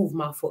no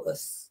movement for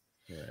us,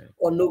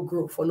 or no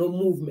growth, or no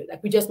movement.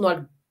 Like we're just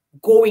not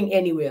going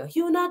anywhere.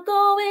 You're not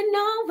going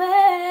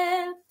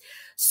nowhere.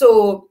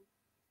 So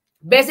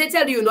best they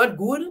tell you you're not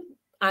good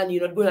and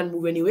you're not going to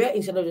move anywhere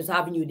instead of just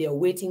having you there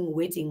waiting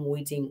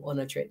on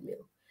a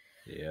treadmill.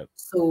 Yep.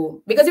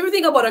 So because if you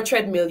think about a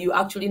treadmill, you're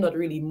actually not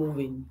really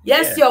moving.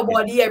 Yes, your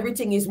body,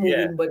 everything is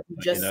moving, but you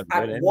just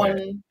at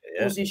one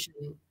position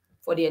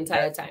for the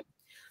entire time.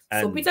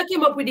 And so Peter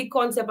came up with the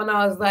concept, and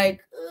I was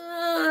like,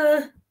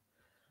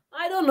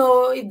 I don't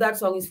know if that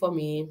song is for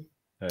me.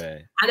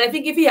 Right. And I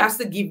think if he has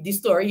to give this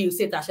story, he'll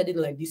say Tasha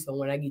didn't like this song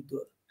when I get to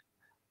her.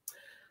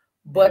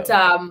 But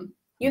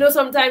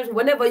sometimes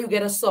whenever you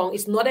get a song,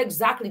 it's not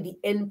exactly the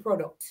end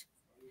product.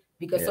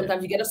 Because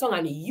sometimes you get a song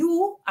and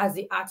you, as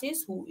the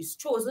artist who is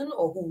chosen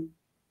or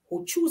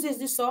who chooses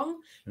the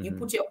song, you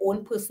put your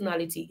own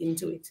personality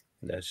into it.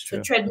 That's true.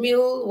 So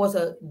Treadmill was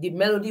the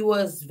melody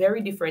was very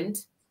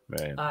different.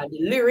 Right. The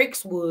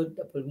lyrics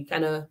we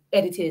kind of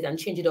edit it and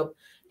change it up.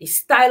 The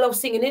style of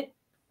singing it,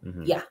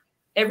 yeah,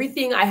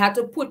 everything I had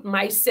to put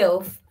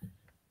myself.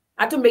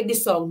 I had to make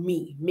this song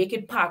me, make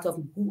it part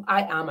of who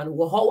I am and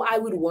how I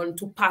would want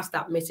to pass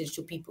that message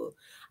to people.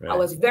 Right. I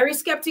was very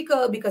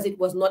skeptical because it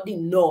was not the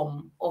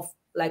norm of,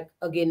 like,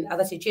 again, as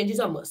I say, change is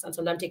a must. And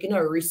sometimes taking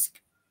a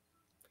risk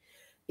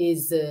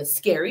is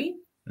scary,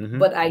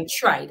 but I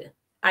tried.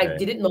 I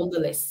did it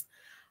nonetheless.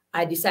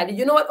 I decided,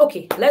 you know what?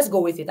 Okay, let's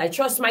go with it. I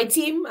trust my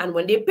team. And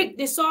when they pick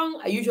this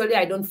song,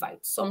 I don't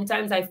fight.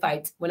 Sometimes I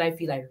fight when I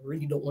feel I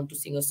really don't want to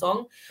sing a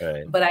song.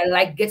 Right. But I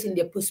like getting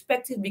their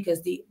perspective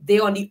because they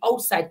on the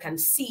outside can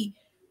see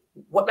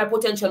what my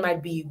potential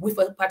might be with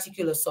a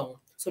particular song.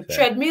 So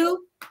Treadmill,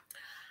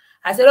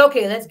 I said,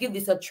 okay, let's give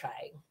this a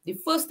try. The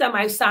first time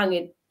I sang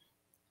it,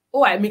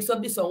 I mixed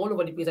up this song all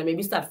over the place. I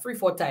maybe start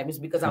 3-4 times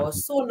because I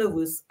was so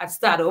nervous at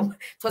Stardom.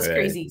 It was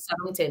crazy.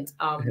 Stardom tent,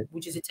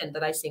 which is a tent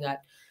that I sing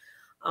at.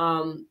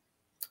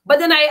 But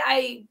then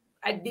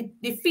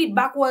the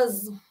feedback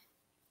was,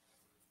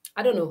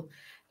 I don't know,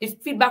 the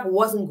feedback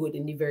wasn't good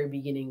in the very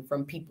beginning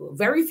from people.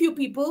 Very few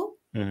people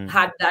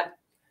had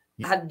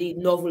the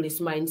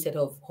novelist mindset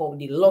of how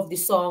they love the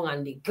song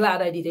and they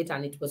glad I did it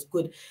and it was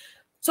good.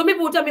 Some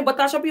people would tell me, but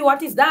Tasha P,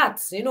 what is that?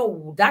 You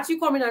know, that you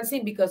come in and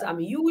sing, because I'm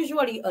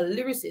usually a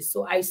lyricist.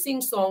 So I sing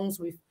songs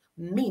with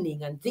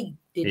meaning and deep.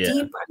 They're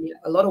deep and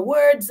a lot of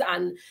words.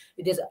 And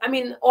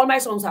all my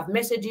songs have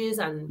messages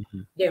and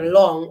they're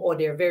long or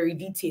they're very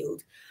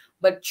detailed.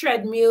 But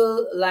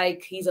Treadmill,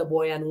 like He's a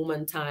Boy and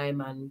Woman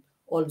Time and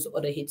all those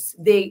other hits,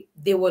 they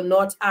were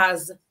not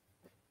as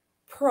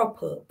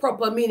proper.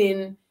 Proper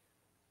meaning,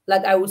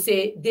 like I would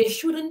say, they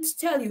shouldn't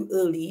tell you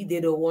early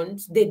they don't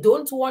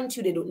want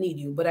you, they don't need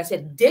you. But I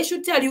said they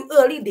should tell you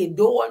early they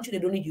don't want you, they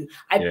don't need you.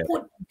 I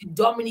put the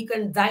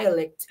Dominican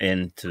dialect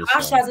into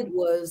harsh as it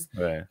was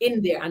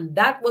in there, and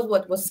that was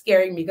what was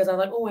scaring me, because I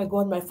was like, oh my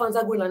God, my fans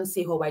are going and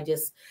say how I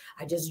just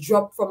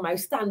dropped from my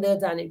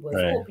standards, and it was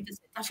Peter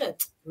said, Tasha,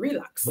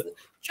 relax,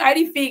 try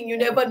the thing, you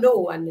never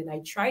know. And then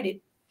I tried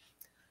it,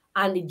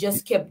 and it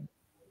just kept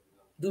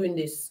doing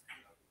this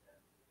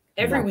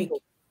every week.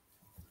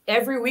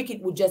 Every week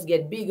it would just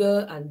get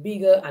bigger and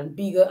bigger and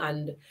bigger,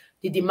 and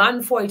the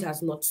demand for it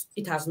has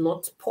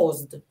not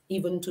paused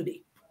even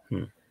today.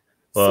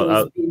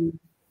 Well, so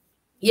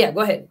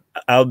go ahead.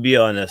 I'll be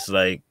honest,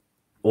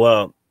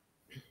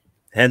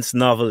 hence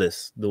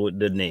novelist,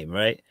 the name,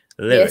 right?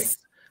 Lyrics. Yes.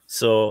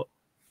 So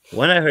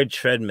when I heard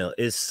Treadmill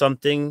is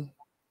something,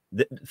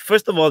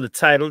 first of all, the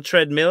title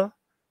Treadmill,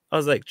 I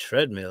was like,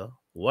 treadmill?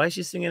 Why is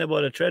she singing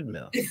about a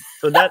treadmill?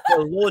 So that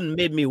alone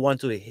made me want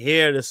to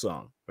hear the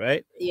song,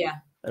 right? Yeah.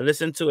 I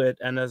listened to it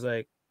and I was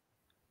like,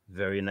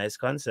 very nice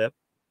concept.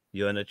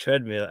 You're on a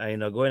treadmill and you're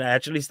not going. I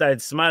actually started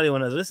smiling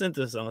when I was listening to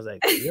the song. I was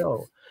like,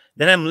 yo.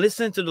 Then I'm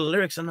listening to the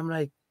lyrics and I'm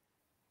like,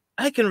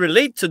 I can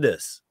relate to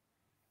this.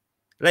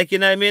 Like, you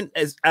know what I mean?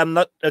 I'm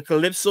not a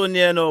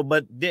Calypsonian,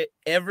 but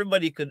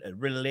everybody could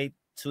relate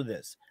to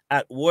this.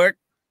 At work,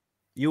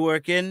 you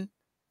working,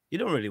 you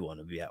don't really want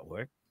to be at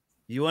work.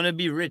 You want to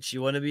be rich.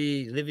 You want to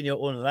be living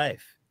your own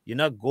life. You're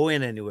not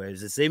going anywhere.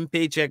 It's the same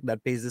paycheck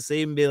that pays the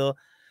same bill.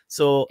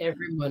 So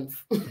every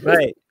month.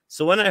 Right.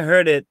 So when I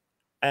heard it,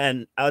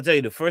 and I'll tell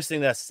you the first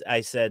thing that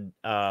I said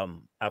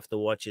after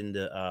watching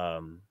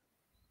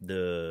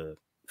the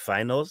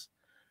finals,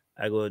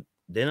 I go,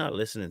 they're not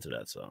listening to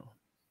that song.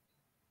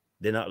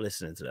 They're not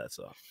listening to that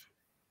song.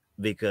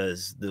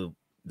 Because the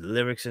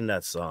lyrics in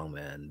that song,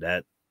 man,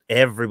 that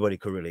everybody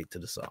could relate to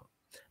the song.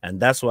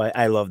 And that's why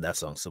I love that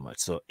song so much.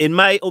 So in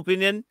my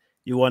opinion,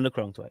 you won the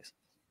crown twice.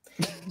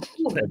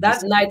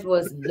 That night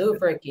was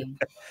nerve-wracking.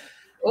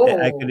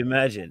 I could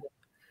imagine.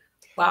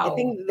 Wow. I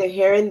think they're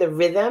hearing the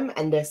rhythm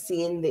and they're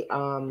seeing the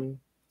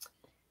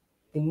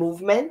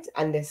movement,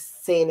 and they're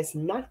saying it's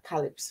not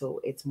calypso,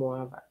 it's more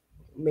of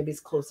maybe it's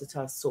closer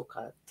to a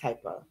soca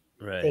type of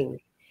thing.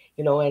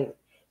 You know,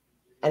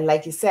 and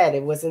like you said,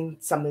 it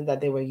wasn't something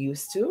that they were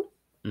used to.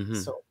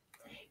 So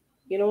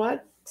you know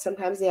what?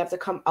 Sometimes they have to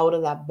come out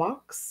of that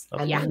box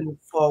and move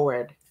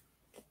forward.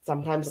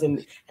 Sometimes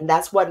and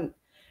that's what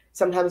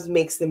sometimes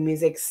makes the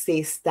music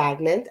stay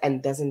stagnant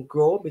and doesn't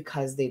grow,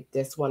 because they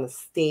just want to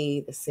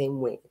stay the same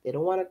way. They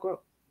don't want to grow.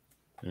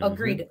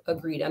 Agreed.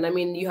 And I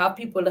mean, you have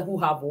people who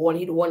have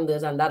one-hit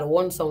wonders, and that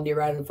one song they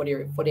write for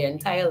their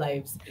entire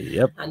lives.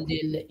 Yep. And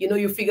then,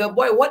 you figure,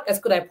 boy, what else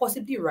could I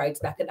possibly write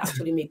that could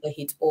actually make a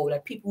hit? Or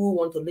like people who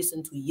want to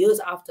listen to years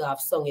after I've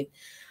sung it.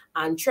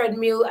 And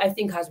Treadmill, I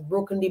think, has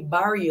broken the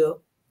barrier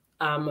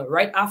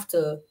right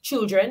after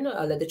Children,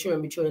 Let the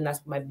Children Be Children.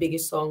 That's my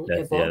biggest song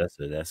ever.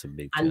 Yeah, that's a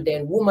big And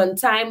then Woman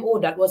Time,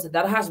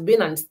 that has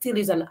been and still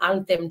is an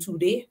anthem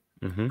today.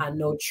 And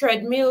now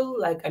Treadmill,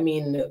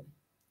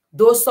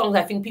 those songs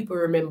I think people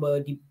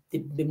remember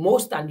the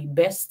most and the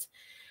best.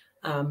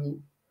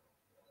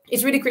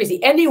 It's really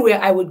crazy. Anywhere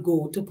I would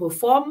go to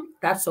perform,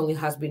 that song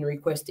has been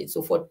requested.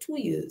 So for 2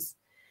 years,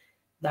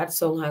 that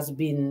song has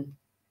been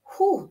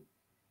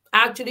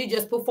I actually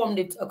just performed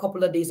it a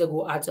couple of days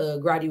ago at a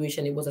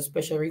graduation. It was a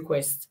special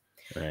request.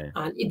 Right.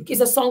 And it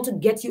is a song to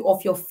get you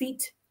off your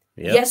feet.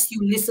 Yep. Yes, you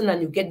listen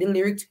and you get the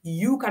lyrics.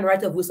 You can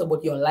write a verse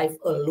about your life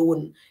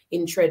alone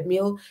in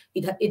Treadmill.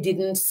 It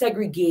didn't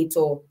segregate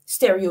or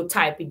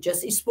stereotype.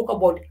 It spoke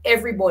about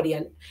everybody,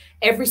 and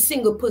every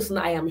single person,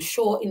 I am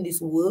sure, in this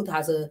world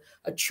has a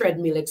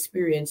treadmill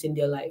experience in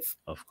their life.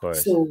 Of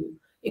course. So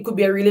it could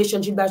be a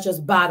relationship that's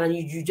just bad and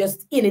you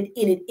just in it,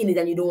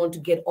 and you don't want to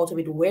get out of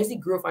it. Where's the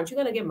growth? Aren't you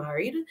going to get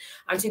married?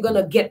 Aren't you going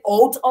to get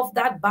out of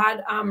that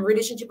bad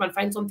relationship and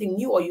find something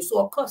new? Or you so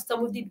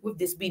accustomed with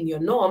this being your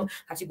norm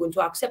that you're going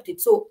to accept it?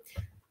 So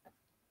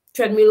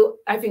Treadmill,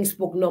 I think,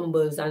 spoke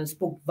numbers and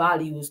spoke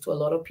values to a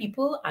lot of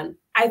people. And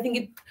I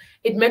think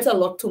it meant a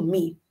lot to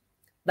me.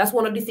 That's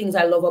one of the things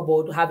I love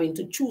about having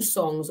to choose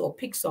songs or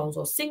pick songs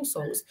or sing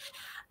songs.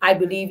 I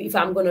believe if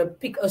I'm going to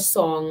pick a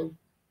song,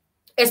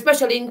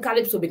 especially in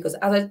Calypso, because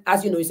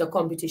as you know, it's a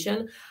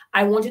competition,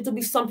 I want it to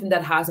be something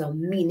that has a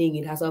meaning,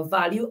 it has a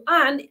value,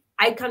 and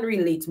I can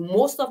relate.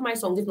 Most of my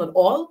songs, if not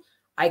all,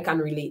 I can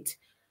relate.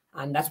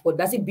 And that's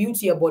the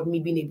beauty about me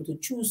being able to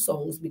choose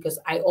songs, because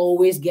I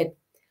always get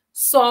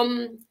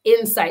some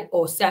insight,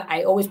 or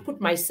I always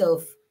put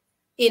myself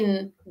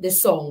in the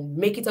song,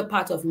 make it a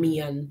part of me.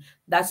 And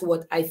that's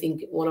what I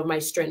think one of my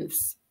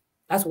strengths.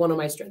 That's one of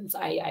my strengths.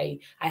 I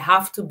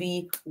have to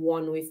be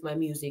one with my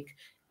music.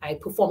 I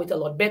perform it a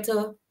lot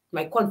better.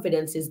 My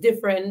confidence is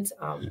different.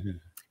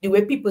 The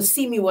way people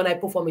see me when I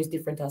perform is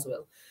different as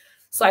well.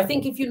 So I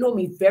think if you know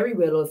me very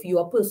well, or if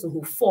you're a person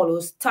who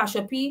follows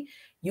Tasha P,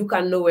 you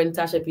can know when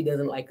Tasha P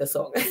doesn't like a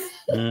song.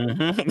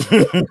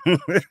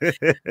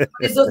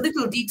 It's those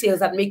little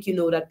details that make you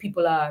know that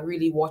people are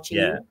really watching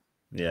you.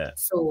 Yeah.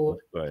 So,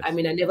 I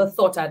mean, I never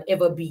thought I'd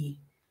ever be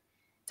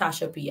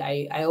Tasha P.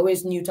 I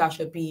always knew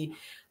Tasha P.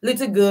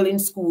 Little girl in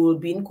school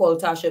being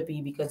called Tasha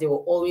P because there were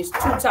always two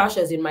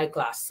Tashas in my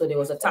class. So there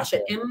was a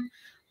Tasha M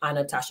and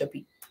a Tasha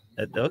P.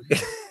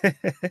 Okay.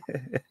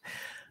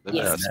 Let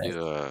me ask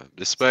you,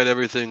 despite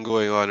everything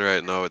going on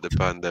right now with the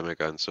pandemic,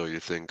 and so you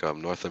think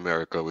North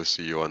America will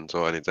see you on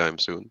tour anytime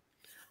soon?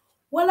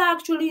 Well, I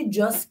actually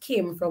just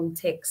came from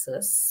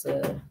Texas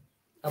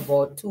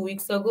about 2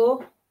 weeks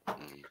ago.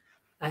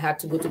 I had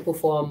to go to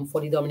perform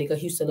for the Dominica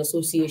Houston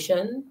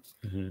Association.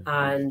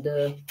 And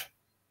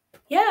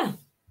yeah,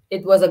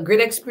 it was a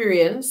great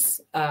experience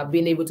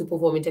being able to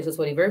perform in Texas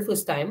for the very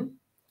first time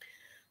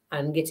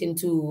and getting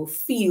to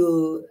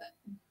feel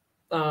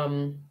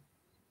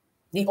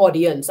the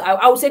audience.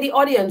 I would say the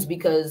audience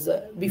because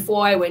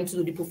before I went to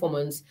do the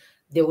performance,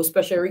 there were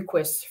special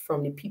requests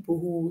from the people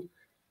who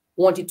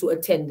wanted to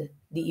attend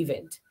the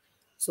event.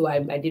 So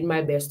I did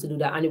my best to do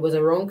that. And it was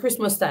around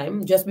Christmas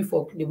time, just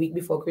before the week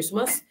before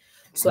Christmas.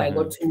 So I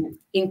got to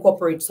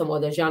incorporate some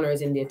other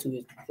genres in there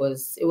too. It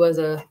was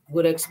a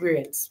good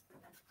experience.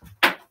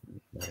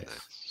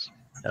 Nice.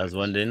 I was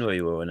wondering where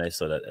you were when I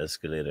saw that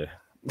escalator.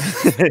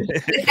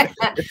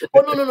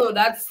 Oh no.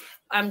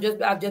 I've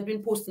just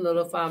been posting a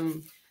lot of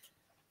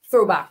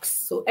throwbacks.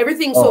 So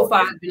everything so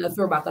far has been a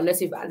throwback,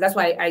 that's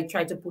why I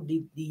try to put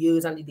the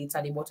years and the dates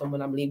at the bottom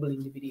when I'm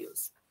labeling the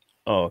videos.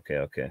 Oh,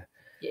 okay.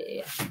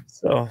 Yeah.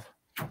 So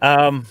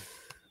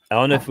I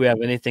don't know if we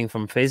have anything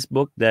from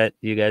Facebook that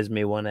you guys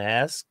may want to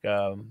ask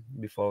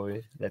before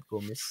we let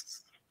go,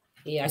 Miss.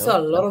 Yeah, I saw a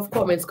lot of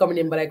comments coming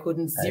in, but I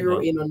couldn't zero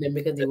in on them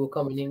because they were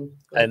coming in.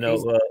 I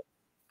know.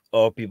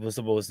 All people are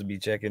supposed to be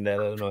checking that.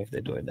 I don't know if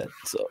they're doing that.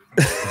 So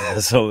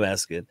that's what I'm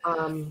asking.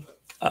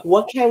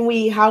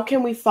 How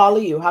can we follow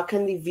you? How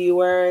can the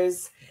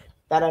viewers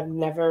that have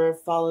never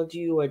followed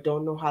you or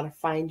don't know how to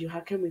find you, how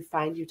can we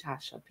find you,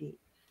 Tasha P?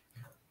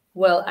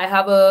 Well, I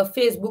have a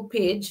Facebook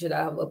page. I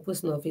have a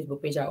personal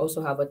Facebook page. I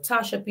also have a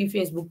Tasha P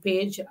Facebook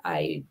page.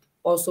 I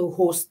also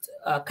host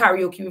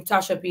karaoke with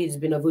Tasha P. It's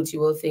been a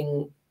virtual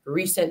thing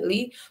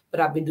recently, but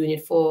I've been doing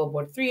it for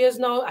about 3 years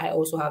now. I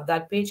also have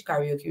that page,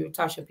 karaoke with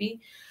Tasha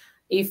P.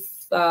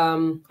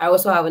 I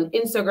also have an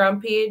Instagram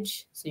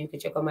page, so you can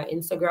check out my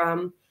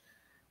Instagram.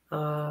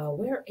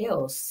 Where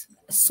else?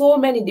 So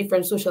many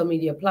different social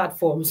media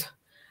platforms.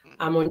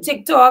 I'm on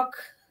TikTok.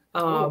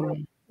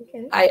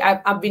 Okay.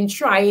 I've been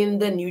trying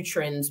the new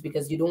trends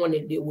because you don't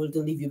want the world to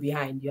leave you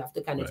behind. You have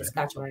to kind of just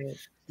catch on.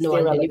 No,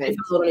 I'm on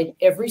it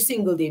every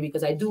single day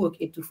because I do work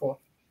 8 to 4.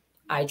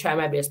 I try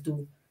my best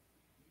to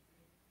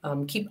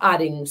keep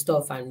adding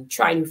stuff and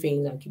try new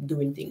things and keep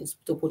doing things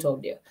to put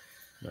out there.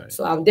 Right.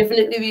 So I'm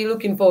definitely be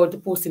looking forward to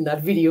posting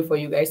that video for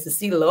you guys to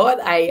see, Lord.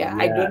 I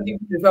don't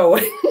think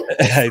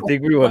I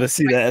think we want to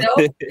see that.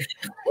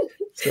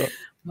 So,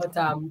 but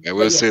I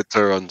will say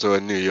Toronto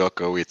and New York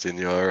are waiting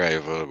your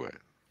arrival, but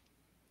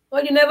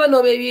well, you never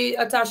know. Maybe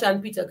Tasha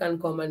and Peter can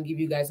come and give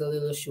you guys a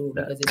little show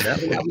because it's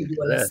something that we do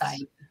on the side.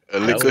 A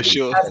little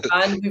show.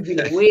 And we've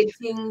been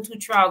waiting to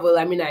travel.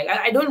 I mean,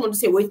 I don't want to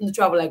say waiting to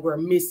travel like we're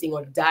missing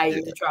or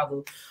dying to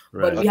travel.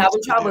 Right. But we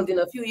haven't traveled in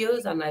a few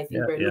years, and I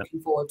think we're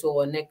looking forward to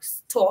our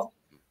next tour.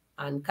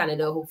 And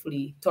Canada,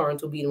 hopefully,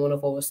 Toronto being one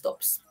of our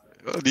stops.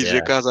 Well,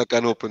 DJ Kaza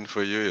can open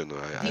for you, you know.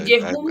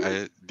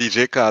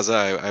 DJ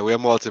Kaza, I wear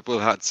multiple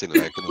hats, you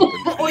know. I can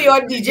open you're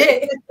a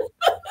DJ.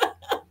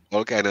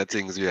 all kind of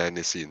things behind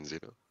the scenes,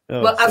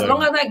 Oh, Well, as sorry.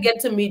 long as I get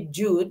to meet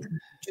Jules,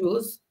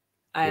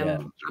 Yeah.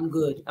 I'm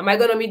good. Am I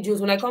gonna meet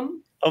Jules when I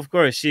come? Of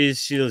course,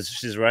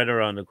 she's right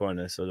around the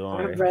corner, so don't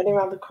I'm worry. right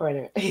around the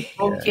corner. Yeah,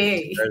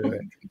 Okay.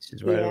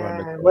 she's right around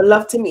the Yeah, would corner.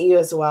 love to meet you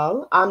as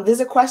well.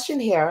 There's a question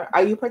here.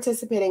 Are you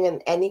participating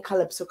in any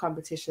Calypso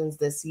competitions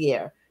this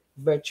year,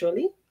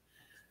 virtually?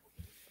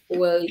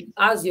 Well,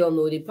 as you all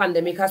know, the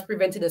pandemic has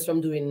prevented us from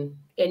doing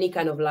any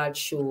kind of large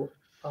show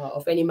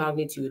of any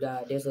magnitude.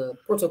 There's a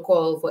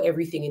protocol for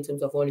everything in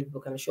terms of how many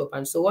people can show up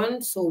and so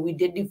on. So we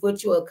did the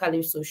virtual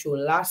Calypso show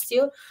last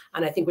year,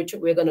 and I think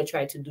we're going to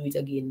try to do it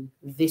again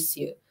this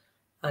year.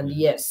 And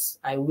yes,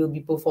 I will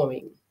be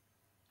performing.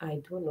 I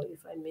don't know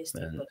if I missed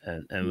it, but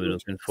And we're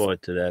looking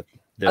forward to that.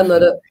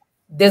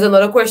 there's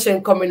another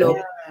question coming up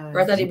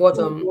right at the You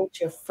bottom. wrote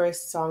your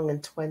first song in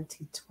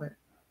 2020.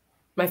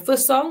 My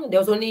first song, there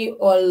was only,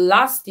 or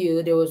last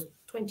year, there was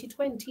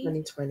 2020.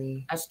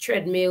 2020. As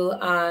Treadmill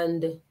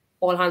and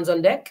All Hands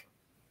on Deck.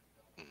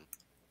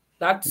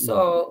 That's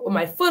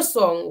my first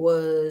song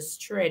was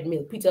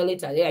Treadmill. Peter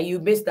later. Yeah, you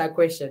missed that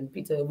question.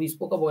 Peter, we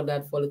spoke about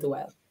that for a little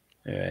while.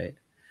 All right.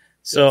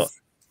 So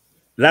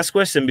last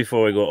question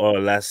before we go, or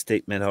last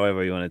statement,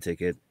 however you want to take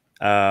it.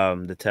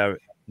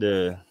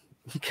 The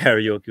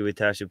karaoke with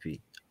Tasha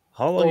P.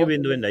 How long you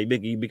been doing that?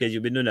 Because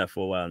you've been doing that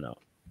for a while now.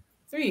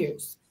 3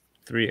 years.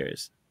 3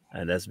 years.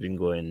 And that's been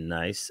going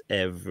nice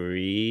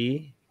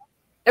every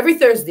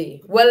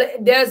Thursday. Well,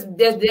 there's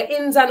the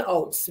ins and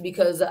outs,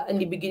 because in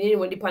the beginning,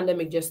 when the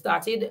pandemic just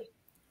started,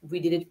 we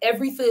did it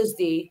every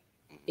Thursday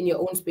in your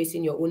own space,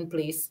 in your own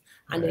place.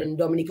 And then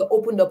Dominica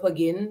opened up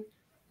again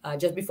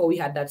just before we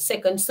had that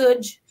second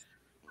surge.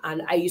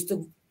 And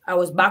I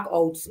was back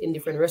out in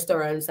different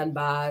restaurants and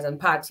bars and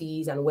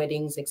parties and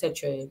weddings,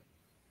 etc.,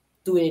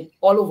 doing it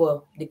all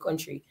over the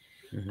country.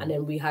 And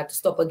then we had to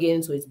stop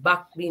again. So it's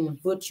back being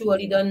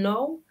virtually done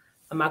now.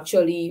 I'm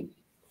actually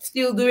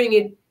still doing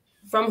it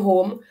from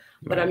home,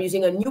 but I'm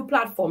using a new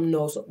platform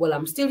now. So, well,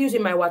 I'm still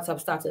using my WhatsApp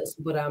status,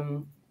 but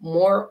I'm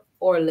more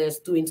or less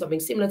doing something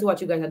similar to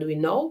what you guys are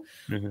doing now,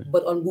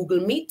 but on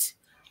Google Meet.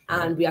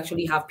 And we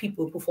actually have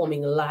people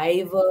performing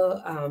live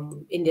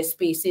in their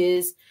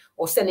spaces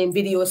or sending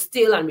videos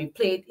still, and we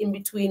play it in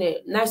between.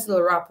 A nice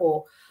little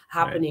rapport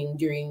happening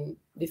during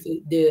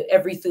the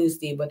every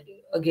Thursday. But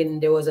again,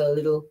 there was a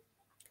little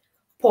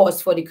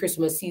pause for the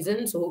Christmas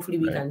season, so hopefully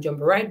we can jump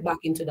right back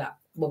into that.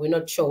 But we're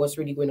not sure what's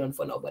really going on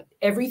for now. But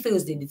every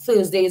Thursday, the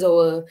Thursday is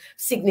our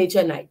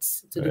signature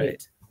nights to do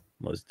it.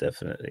 Most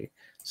definitely.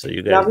 So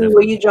you guys,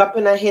 were you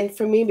dropping a hint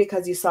for me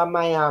because you saw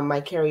my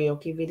my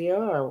karaoke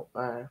video,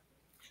 or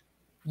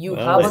you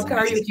have a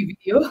karaoke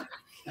video?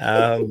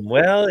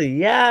 Well,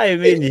 yeah. I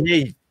mean,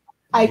 hey,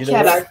 I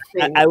cannot.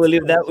 I will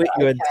leave that with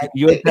you. And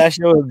you and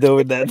Tasha will do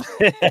with that.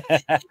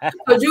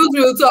 So Jules,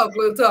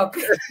 we'll talk.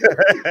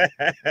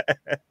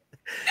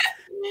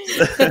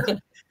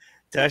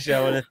 Tasha,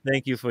 I want to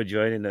thank you for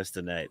joining us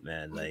tonight,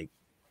 man. Like,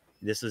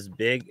 this was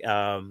big.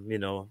 You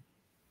know,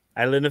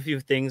 I learned a few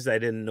things I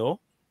didn't know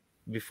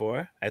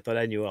before. I thought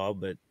I knew all,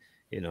 but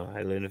you know,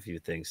 I learned a few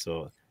things.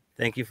 So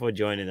thank you for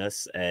joining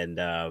us, and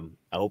I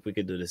hope we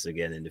could do this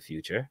again in the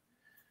future.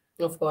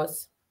 Of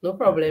course. No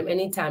problem.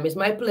 Anytime. It's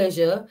my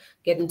pleasure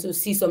getting to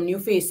see some new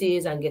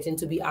faces and getting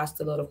to be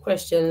asked a lot of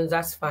questions.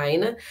 That's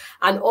fine.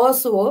 And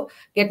also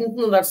getting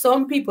to know that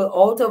some people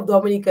out of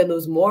Dominica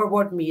knows more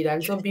about me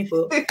than some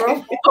people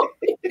from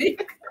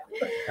Dominica.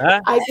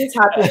 I just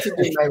happen to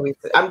do my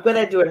research. I'm good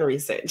at doing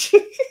research.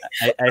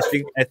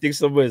 I think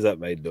someone's at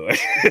my door.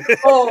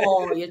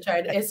 Oh, you're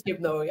trying to escape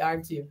now,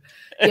 aren't you?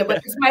 Yeah, but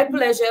it's my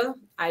pleasure.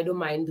 I don't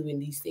mind doing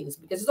these things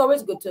because it's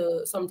always good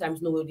to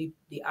sometimes know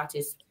the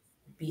artist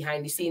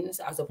behind the scenes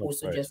as opposed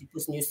to just the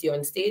person you see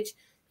on stage.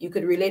 You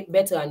could relate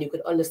better and you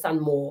could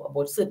understand more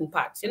about certain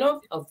parts, you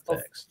know, of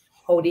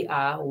how they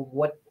are,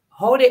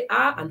 how they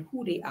are and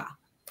who they are.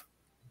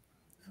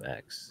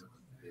 Facts.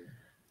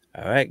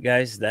 All right,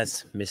 guys,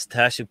 that's Miss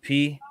Tasha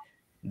P,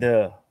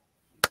 the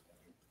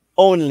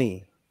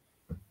only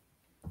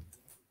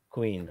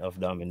queen of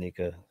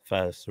Dominica,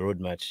 fast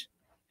road match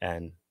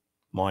and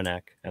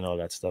Monarch and all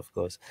that stuff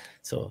goes.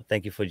 So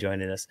thank you for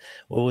joining us.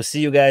 Well, we'll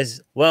see you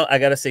guys. Well, I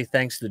gotta say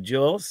thanks to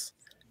Jules,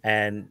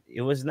 and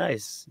it was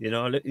nice. You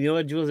know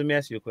what, Jules? Let me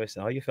ask you a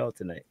question. How you felt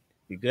tonight?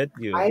 You good?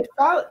 I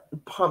felt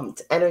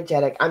pumped,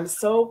 energetic. I'm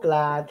so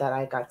glad that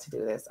I got to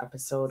do this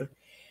episode,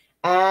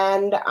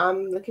 and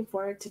I'm looking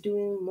forward to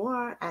doing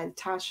more. And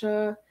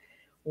Tasha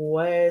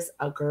was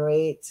a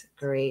great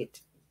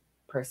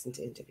person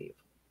to interview.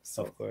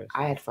 So of course,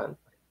 I had fun.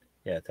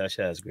 Yeah,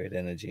 Tasha has great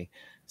energy.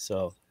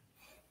 So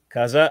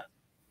Kaza,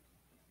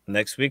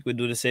 next week we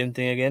do the same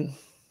thing again.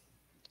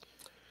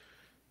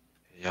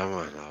 Yeah,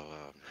 man.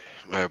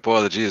 My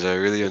apologies. I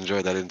really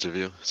enjoyed that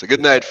interview. So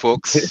good night,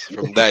 folks,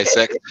 from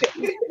Dissect.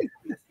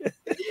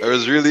 I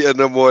was really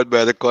enamored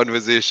by the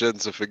conversation,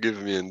 so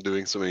forgive me in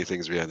doing so many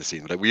things behind the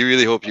scenes. But we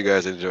really hope you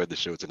guys enjoyed the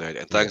show tonight.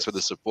 And thanks for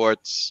the support.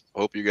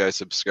 Hope you guys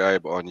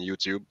subscribe on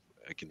YouTube.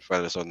 You can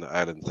find us on the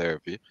Island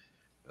Therapy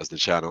as the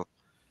channel.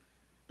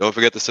 Don't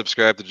forget to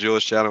subscribe to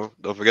Jules' channel.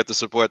 Don't forget to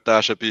support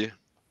Tasha P.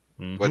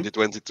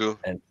 2022.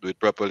 And do it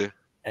properly.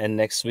 And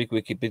next week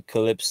we keep it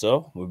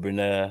Calypso. We bring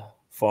a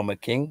former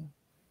king.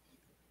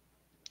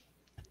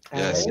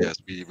 Yes, yes.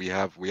 We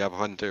have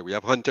Hunter. We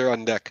have Hunter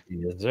on deck.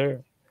 Yes,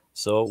 sir.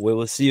 So we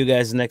will see you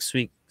guys next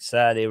week,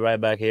 Saturday, right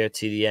back here,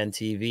 TDN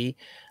TV,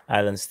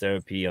 Islands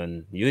Therapy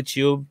on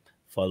YouTube.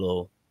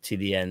 Follow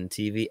TDN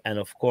TV. And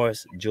of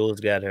course, Jules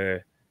got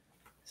her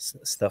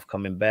stuff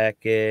coming back.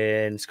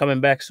 And it's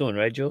coming back soon,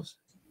 right, Jules?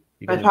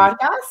 My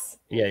podcast?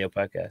 Yeah, your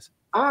podcast.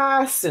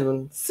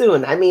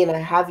 Soon. I mean, I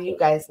have you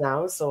guys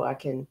now, so I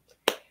can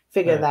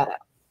figure that out.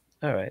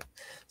 All right.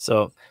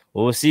 So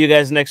we'll see you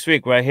guys next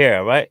week right here.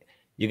 All right.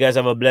 You guys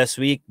have a blessed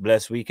week,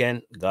 blessed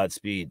weekend.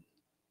 Godspeed.